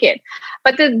actually make it.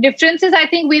 But the difference is, I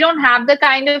think we don't have the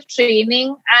kind of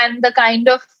training and the kind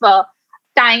of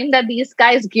time that these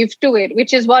guys give to it,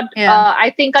 which is what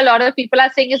I think a lot of people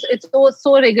are saying is it's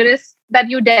so rigorous that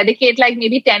you dedicate like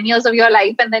maybe 10 years of your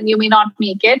life and then you may not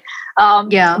make it.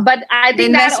 But I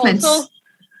think that also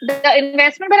the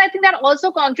investment, but I think that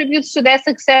also contributes to their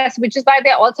success, which is why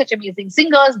they're all such amazing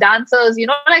singers, dancers,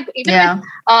 like even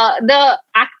with the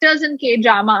actors in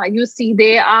K-drama, you see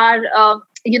they are,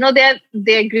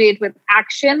 they're great with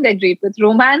action, they're great with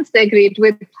romance, they're great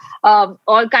with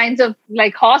all kinds of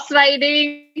like horse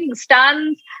riding,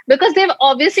 stunts, because they've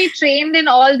obviously trained in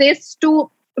all this to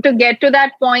get to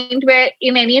that point where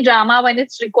in any drama when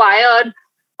it's required,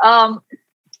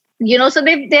 so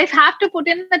they have to put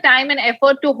in the time and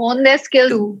effort to hone their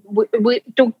skills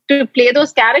to play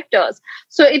those characters.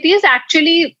 So it is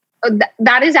actually,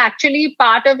 that is actually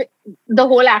part of the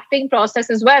whole acting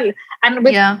process as well. And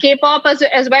with K-pop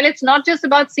as well, it's not just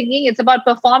about singing, it's about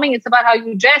performing, it's about how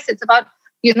you dress, it's about,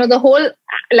 the whole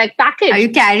like package. How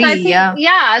you carry,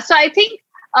 So I think,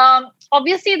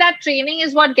 obviously that training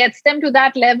is what gets them to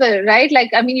that level, right?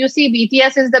 Like, I mean, you see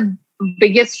BTS is the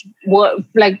biggest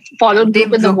followed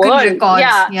group in the world. Records.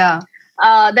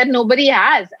 That nobody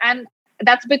has. And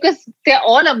that's because they're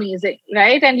all amazing,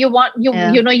 right? And you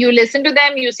listen to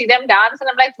them, you see them dance, and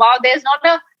I'm like, wow, there's not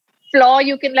a flaw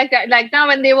you can like now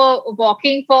when they were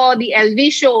walking for the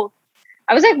LV show,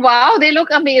 I was like, wow, they look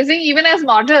amazing even as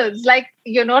models. Like,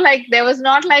 there was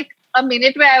not like a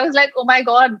minute where I was like, oh my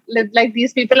God, like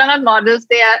these people are not models,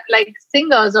 they are like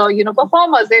singers or,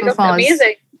 performers. They look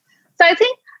amazing. So I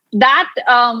think that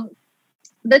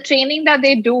the training that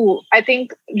they do, I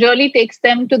think really takes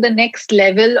them to the next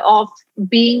level of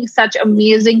being such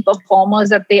amazing performers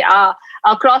that they are.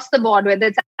 across the board, whether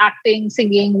it's acting,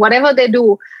 singing, whatever they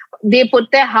do, they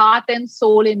put their heart and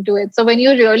soul into it. So when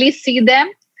you really see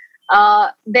them,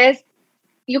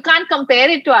 you can't compare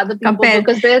it to other people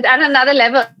because they're at another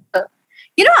level.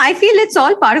 I feel it's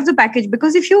all part of the package,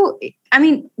 because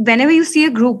whenever you see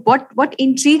a group, what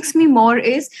intrigues me more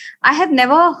is I have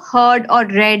never heard or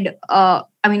read,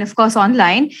 of course,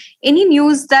 online, any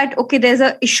news that, okay, there's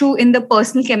an issue in the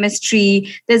personal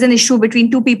chemistry, there's an issue between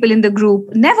two people in the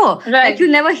group. Never. Right. Like, you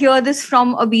never hear this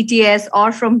from a BTS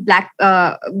or from Black,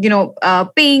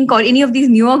 Pink, or any of these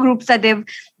newer groups that they've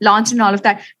launched and all of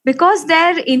that, because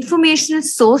their information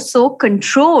is so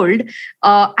controlled.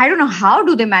 I don't know how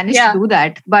do they manage to do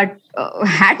that, but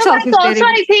hats off. It's also,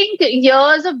 I think,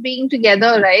 years of being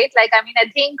together, right? Like, I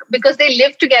think because they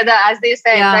live together, as they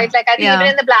said, right? Like, I think even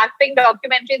in the Blackpink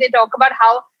documentary, they talk about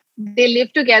how they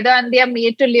live together and they are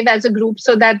made to live as a group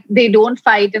so that they don't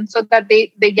fight, and so that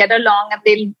they get along and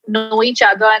they know each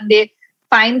other and they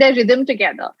find their rhythm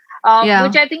together.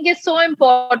 Which I think is so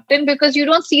important, because you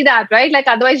don't see that, right? Like,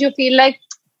 otherwise you feel like,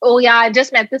 oh yeah, I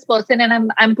just met this person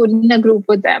and I'm put in a group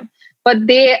with them. But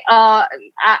they,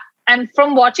 and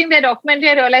from watching their documentary,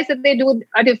 I realized that they do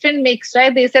a different mix,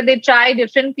 right? They said they try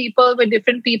different people with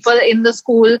different people in the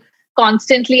school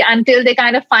constantly until they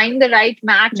kind of find the right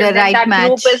match. And then that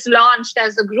group is launched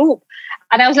as a group.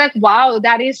 And I was like, wow,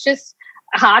 that is just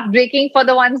heartbreaking for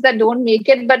the ones that don't make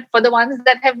it. But for the ones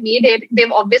that have made it,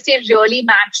 they've obviously really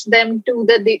matched them to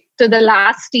the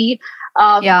last T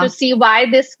to see why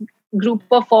this group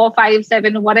of 4, 5,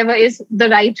 7, whatever is the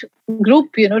right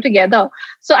group, together.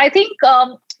 So I think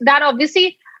that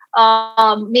obviously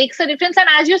makes a difference. And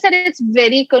as you said, it's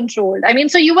very controlled.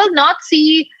 So you will not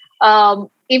see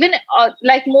even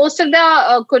like most of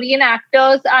the Korean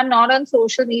actors are not on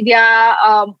social media.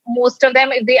 Most of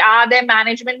them, if they are, their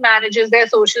management manages their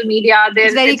social media.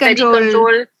 It's very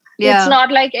controlled. Yeah. It's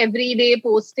not like everyday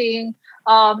posting.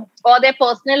 Or their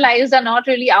personal lives are not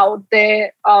really out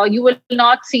there. You will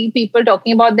not see people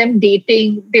talking about them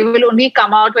dating. They will only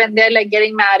come out when they're like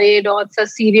getting married or it's a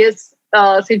serious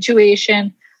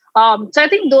situation. So I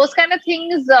think those kind of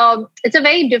things, it's a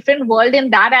very different world in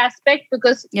that aspect,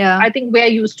 because I think we're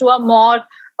used to a more,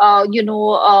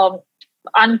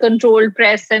 uncontrolled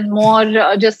press and more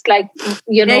just like,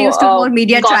 used to more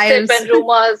media trials and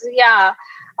rumors. So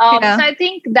I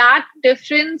think that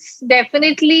difference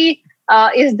definitely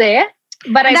is there.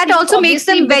 But that also makes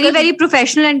them very, very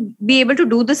professional and be able to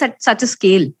do this at such a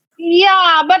scale.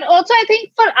 Yeah, but also I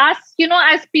think for us,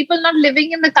 as people not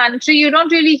living in the country, you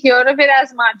don't really hear of it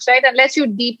as much, right? Unless you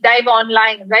deep dive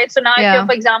online, right? So now if you're,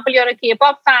 for example, you're a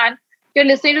K-pop fan, you're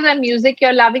listening to their music,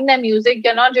 you're loving their music,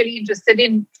 you're not really interested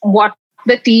in what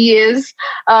the tea is.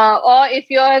 Or if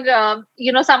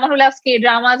you're, someone who loves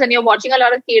K-dramas and you're watching a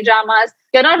lot of K-dramas,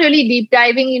 you're not really deep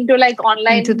diving into like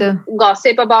online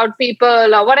gossip about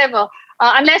people or whatever.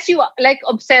 Unless you like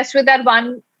obsessed with that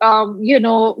one,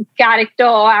 character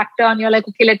or actor, and you're like,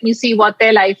 okay, let me see what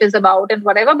their life is about and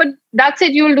whatever. But that's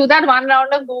it. You'll do that one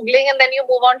round of Googling and then you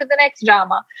move on to the next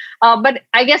drama. But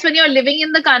I guess when you're living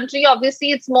in the country, obviously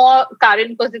it's more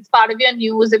current because it's part of your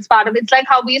news. It's like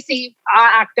how we see our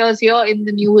actors here in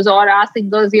the news or our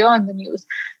singers here in the news.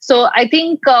 So I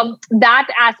think that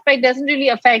aspect doesn't really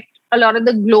affect a lot of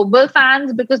the global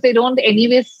fans because they don't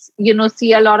anyways,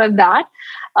 see a lot of that.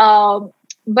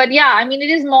 But yeah, it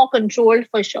is more controlled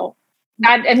for sure.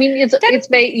 It's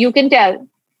very, you can tell.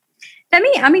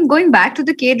 Going back to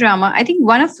the K-drama, I think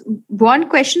one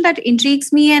question that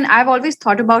intrigues me, and I've always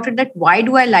thought about it, that why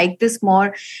do I like this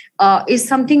more, is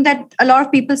something that a lot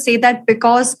of people say that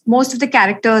because most of the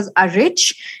characters are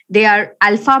rich, they are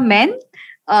alpha men.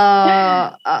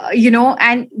 And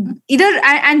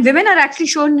women are actually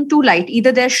shown in two light.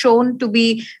 Either they're shown to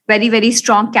be very, very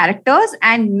strong characters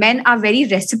and men are very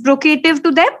reciprocative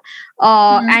to them,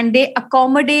 and they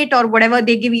accommodate or whatever,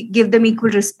 they give them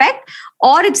equal respect,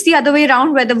 or it's the other way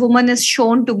around where the woman is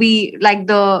shown to be like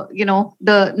the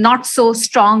not so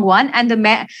strong one and the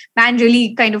man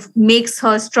really kind of makes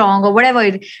her strong or whatever.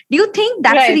 Do you think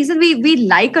that's the reason we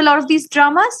like a lot of these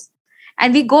dramas?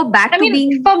 And we go back to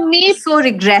being for me, so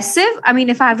regressive.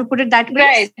 If I have to put it that way.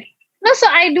 Right. No, so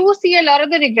I do see a lot of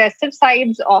the regressive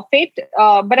sides of it.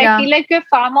 But I feel like you're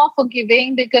far more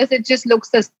forgiving because it just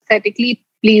looks aesthetically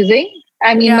pleasing.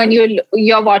 When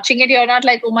you're watching it, you're not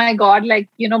like, oh my God,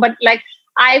 but like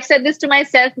I've said this to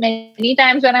myself many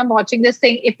times when I'm watching this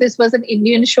thing. If this was an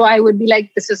Indian show, I would be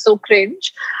like, this is so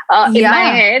cringe in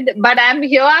my head. But I'm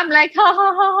here, I'm like, ha,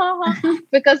 ha, ha, ha, ha,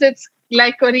 because it's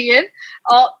like Korean.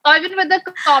 Or even with the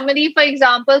comedy, for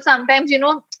example, sometimes,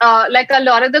 like a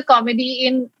lot of the comedy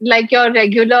in like your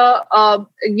regular,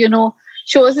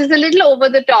 shows is a little over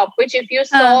the top, which if you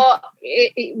saw,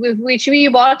 which we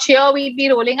watch here, we'd be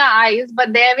rolling our eyes,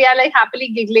 but there we are like happily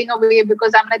giggling away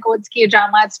because I'm like, oh, it's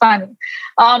K-drama, it's funny.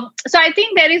 So I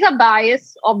think there is a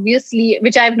bias, obviously,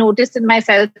 which I've noticed in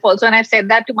myself also, and I've said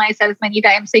that to myself many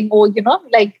times, saying, oh,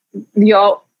 like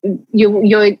you're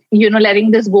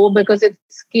letting this go because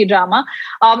it's K-drama.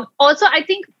 Also, I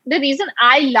think the reason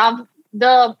I love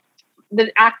the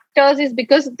actors is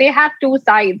because they have two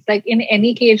sides. Like in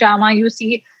any K-drama, you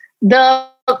see the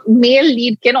male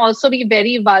lead can also be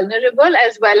very vulnerable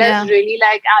as well as really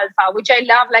like alpha, which I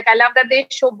love. Like I love that they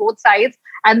show both sides,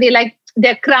 and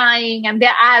they're crying and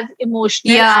they're as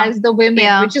emotional as the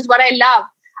women, which is what I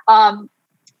love.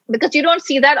 Because you don't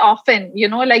see that often,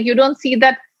 like you don't see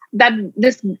that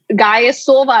this guy is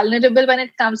so vulnerable when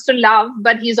it comes to love,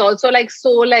 but he's also like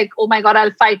so like, oh my God,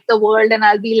 I'll fight the world and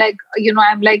I'll be like,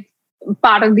 I'm like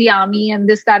part of the army and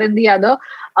this, that, and the other.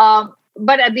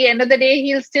 But at the end of the day,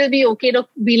 he'll still be okay to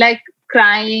be like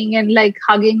crying and like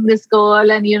hugging this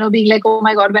girl and, being like, oh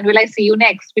my God, when will I see you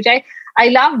next? Which I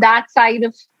love that side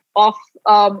of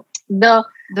the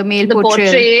male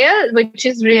portrayal, which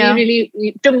is really,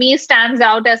 really, to me, stands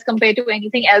out as compared to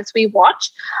anything else we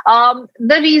watch.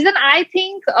 The reason I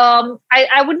think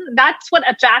I wouldn't, that's what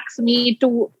attracts me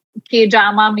to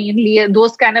K-drama mainly,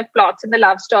 those kind of plots in the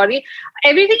love story.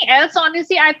 Everything else,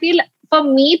 honestly, I feel for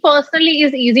me personally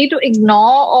is easy to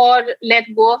ignore or let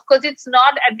go of, because it's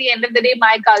not at the end of the day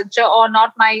my culture or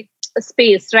not my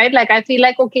space, right? Like I feel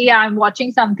like, okay, I'm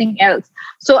watching something else.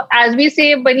 So as we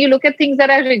say, when you look at things that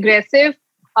are regressive,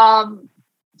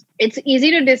 it's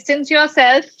easy to distance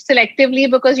yourself selectively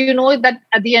because you know that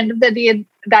at the end of the day,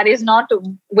 that is not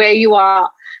where you are.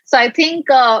 So I think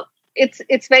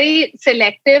it's very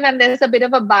selective, and there's a bit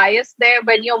of a bias there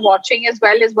when you're watching as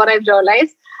well, is what I've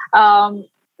realized.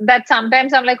 That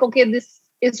sometimes I'm like, okay, this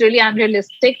is really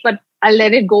unrealistic, but I'll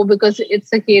let it go because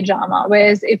it's a K-drama.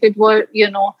 Whereas if it were,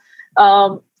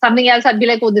 something else, I'd be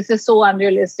like, oh, this is so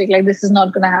unrealistic. Like this is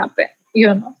not going to happen,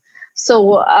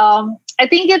 So I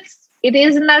think it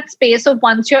is in that space of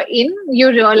once you're in, you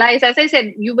realize, as I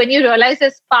said, when you realize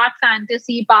there's part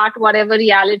fantasy, part whatever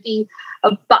reality,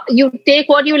 you take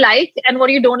what you like and what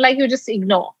you don't like, you just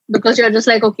ignore because you're just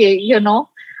like, okay,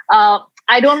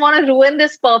 I don't want to ruin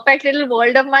this perfect little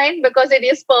world of mine because it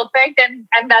is perfect and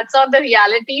that's not the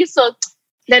reality. So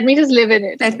let me just live in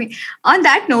it. On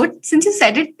that note, since you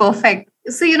said it perfect,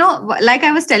 so, like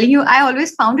I was telling you, I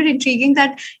always found it intriguing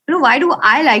that, why do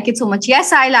I like it so much?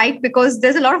 Yes, I like because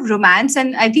there's a lot of romance.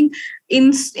 And I think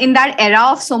in that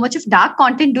era of so much of dark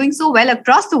content doing so well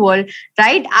across the world,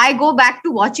 right? I go back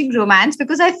to watching romance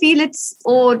because I feel it's,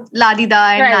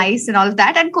 la-di-da and nice and all of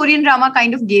that. And Korean drama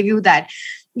kind of gave you that.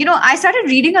 I started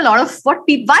reading a lot of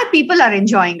why people are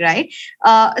enjoying, right?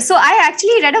 So I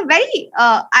actually read a very,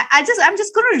 I'm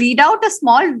just going to read out a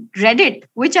small Reddit,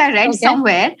 which I read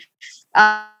somewhere.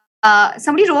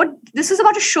 Somebody wrote, this is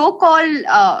about a show called,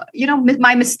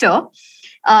 My Mister.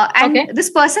 This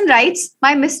person writes,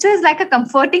 my mister is like a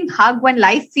comforting hug when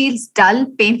life feels dull,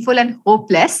 painful, and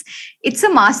hopeless. It's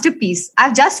a masterpiece.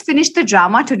 I've just finished the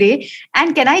drama today.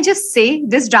 And can I just say,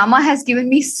 this drama has given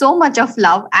me so much of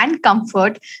love and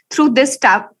comfort through this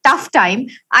tough time.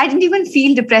 I didn't even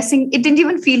feel depressing. It didn't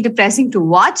even feel depressing to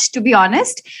watch, to be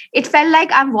honest. It felt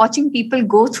like I'm watching people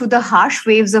go through the harsh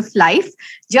waves of life,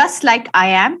 just like I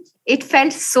am. It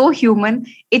felt so human.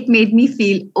 It made me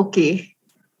feel okay.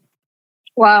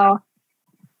 Wow.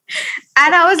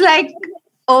 And I was like,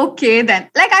 okay, then.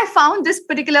 Like I found this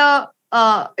particular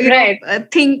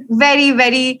thing very,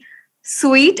 very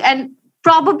sweet, and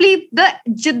probably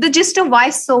the gist of why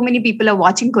so many people are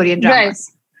watching Korean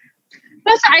dramas. Right.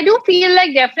 Plus, I do feel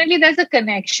like definitely there's a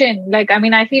connection. Like, I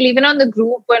mean, I feel even on the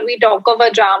group when we talk of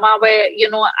a drama where,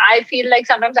 I feel like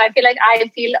sometimes I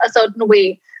feel a certain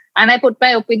way. And I put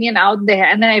my opinion out there,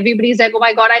 and then everybody's like, oh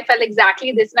my God, I felt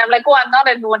exactly this. And I'm like, oh, I'm not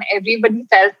alone. Everybody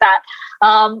felt that.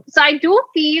 So I do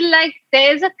feel like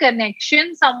there's a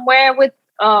connection somewhere with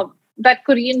that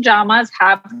Korean dramas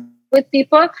have with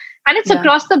people. And it's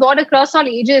across the board, across all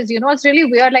ages. It's really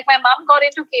weird. Like my mom got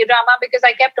into K-drama because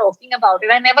I kept talking about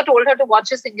it. I never told her to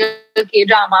watch a single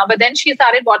K-drama, but then she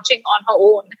started watching on her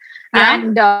own.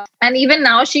 Yeah. And even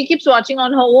now she keeps watching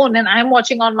on her own and I'm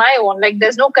watching on my own. Like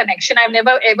there's no connection. I've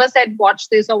never ever said watch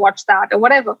this or watch that or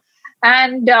whatever.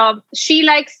 And she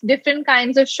likes different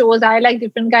kinds of shows. I like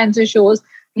different kinds of shows.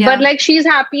 Yeah. But like she's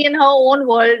happy in her own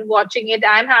world watching it.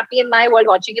 I'm happy in my world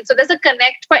watching it. So there's a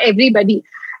connect for everybody.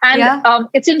 And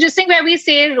it's interesting where we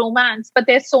say romance, but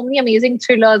there's so many amazing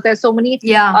thrillers. There's so many,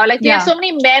 there's so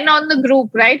many men on the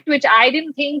group, right? Which I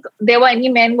didn't think there were any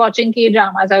men watching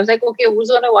K-dramas. I was like, okay, who's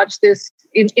going to watch this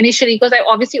initially? Because I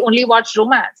obviously only watched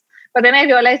romance. But then I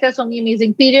realized there's so many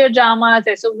amazing period dramas.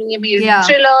 There's so many amazing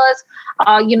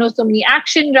thrillers, so many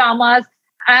action dramas.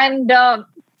 And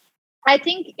I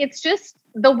think it's just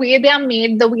the way they are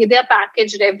made, the way they are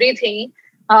packaged, everything.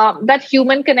 That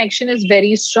human connection is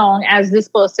very strong, as this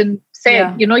person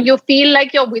said. You feel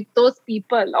like you're with those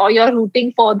people or you're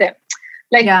rooting for them.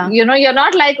 Like, you're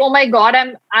not like, oh my God,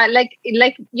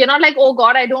 you're not like, oh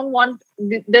God, I don't want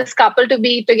this couple to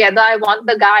be together. I want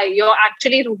the guy. You're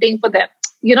actually rooting for them.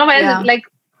 Like,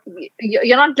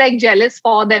 you're not like jealous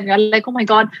for them. You're like, oh my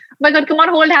God, come on,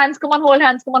 hold hands, come on, hold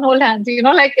hands, come on, hold hands.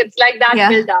 Like it's like that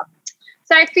build up.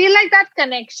 So I feel like that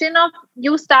connection of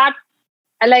you start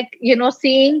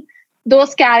seeing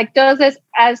those characters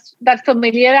as that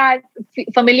familiar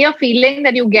feeling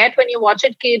that you get when you watch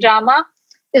a K-drama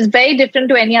is very different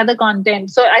to any other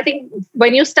content. So I think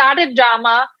when you start a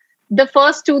drama, the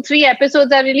first 2-3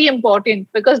 episodes are really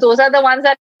important because those are the ones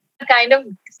that kind of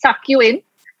suck you in.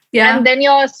 Yeah. And then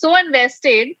you're so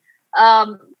invested.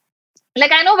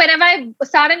 Like I know whenever I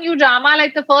start a new drama,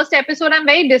 like the first episode, I'm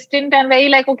very distant and very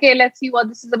like, okay, let's see what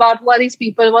this is about. Who are these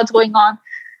people? What's going on?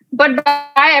 But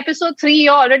by episode 3,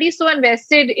 you're already so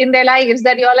invested in their lives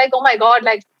that you're like, oh my God,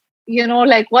 like,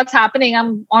 like what's happening?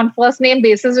 I'm on first name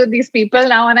basis with these people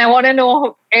now and I want to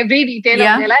know every detail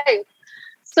of their life.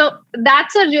 So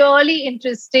that's a really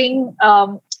interesting,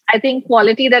 I think,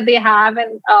 quality that they have.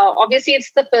 And obviously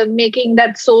it's the filmmaking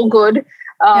that's so good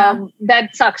that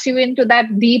sucks you into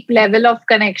that deep level of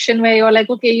connection where you're like,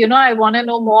 okay, I want to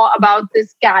know more about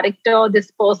this character, this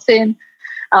person.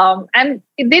 And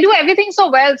they do everything so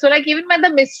well. So like even when the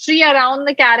mystery around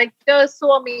the character is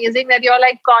so amazing that you're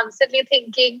like constantly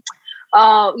thinking,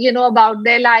 about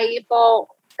their life or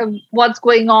what's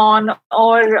going on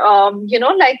or,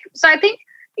 so I think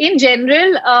in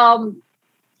general,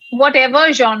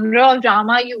 whatever genre of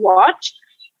drama you watch,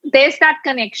 there's that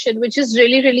connection, which is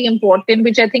really, really important,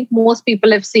 which I think most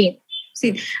people have seen.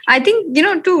 See, I think,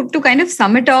 to kind of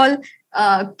sum it all,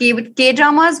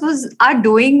 K-dramas are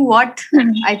doing what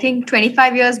I think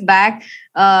 25 years back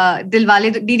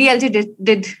Dilwale DDLJ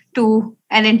did to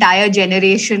an entire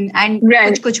generation, and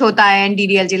Kuch Hota Hai and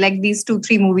DDLJ, like these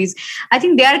 2-3 movies. I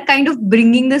think they are kind of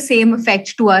bringing the same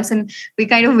effect to us, and we're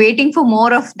kind of waiting for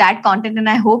more of that content. And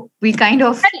I hope we kind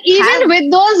of even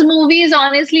with those movies,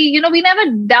 honestly, we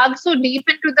never dug so deep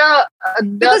into the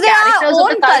because characters of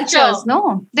the cultures.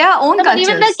 No, they are own cultures.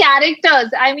 Even the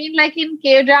characters. I mean, like in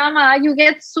K-drama, you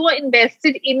get so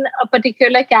invested in a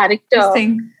particular character.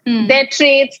 Their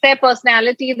traits, their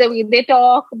personality, the way they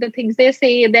talk, the things they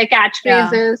say, their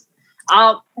catchphrases,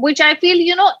 which I feel,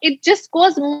 it just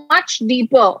goes much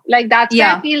deeper. Like that's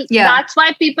why I feel that's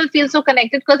why people feel so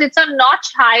connected, because it's a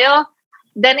notch higher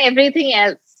than everything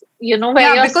else.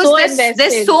 Where you're because so invested.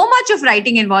 There's so much of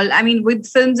writing involved. I mean, with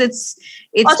films, it's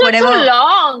also whatever. It's so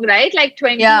long, right? Like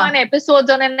 21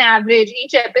 episodes on an average.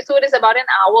 Each episode is about an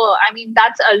hour. I mean,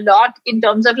 that's a lot in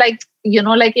terms of like,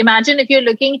 like imagine if you're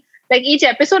looking. Like each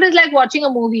episode is like watching a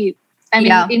movie. I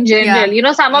mean, in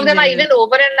general, some of them are even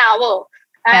over an hour.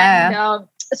 And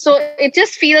so it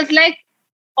just feels like,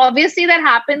 obviously that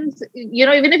happens,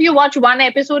 even if you watch one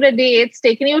episode a day, it's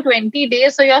taken you 20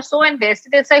 days. So you're so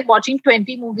invested. It's like watching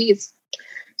 20 movies.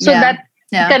 So that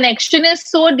connection is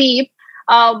so deep.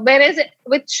 Whereas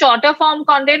with shorter form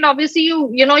content, obviously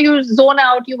you zone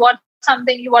out, you watch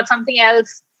something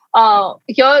else.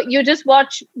 Here you just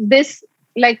watch this,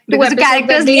 like 2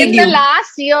 episodes in the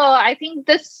last year. I think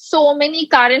there's so many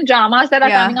current dramas that are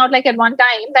coming out like at one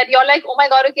time that you're like, oh my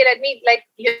God, okay, let me like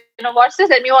watch this,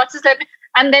 let me watch this,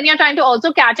 and then you're trying to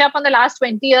also catch up on the last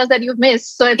 20 years that you've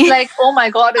missed. So it's like, oh my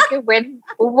God, okay,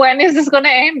 when is this gonna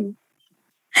end?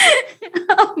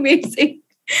 Amazing.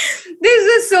 This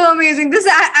is so amazing.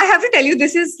 I have to tell you,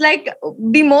 this is like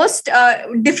the most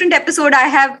different episode I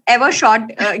have ever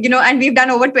shot, and we've done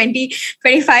over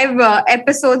 25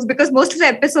 episodes, because most of the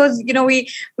episodes,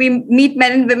 we meet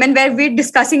men and women where we're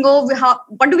discussing,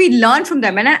 what do we learn from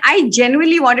them? And I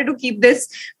genuinely wanted to keep this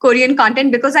Korean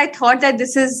content because I thought that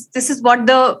this is what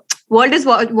the world is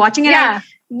watching, and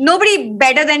nobody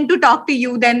better than to talk to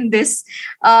you than this.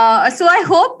 So I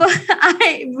hope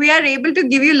we are able to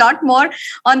give you a lot more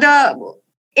on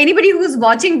anybody who's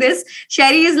watching this.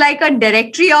 Sherry is like a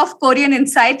directory of Korean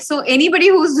insights. So anybody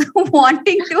who's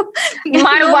wanting to...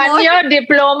 My 1-year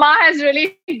diploma has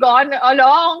really gone a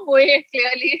long way,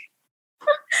 clearly.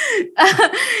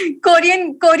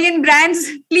 Korean brands,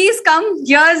 please come.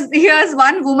 Here's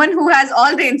one woman who has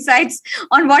all the insights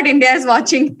on what India is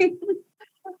watching.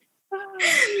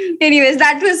 Anyways,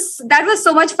 that was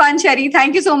so much fun, Sherry.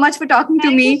 Thank you so much for talking to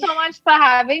me. Thank you so much for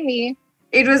having me.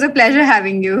 It was a pleasure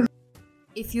having you.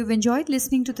 If you've enjoyed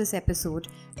listening to this episode,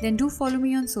 then do follow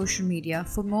me on social media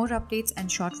for more updates and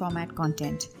short format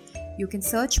content. You can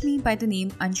search me by the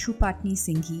name Anshu Patni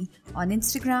Singhi on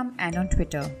Instagram and on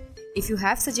Twitter. If you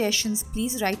have suggestions,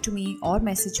 please write to me or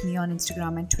message me on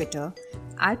Instagram and Twitter.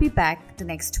 I'll be back the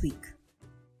next week.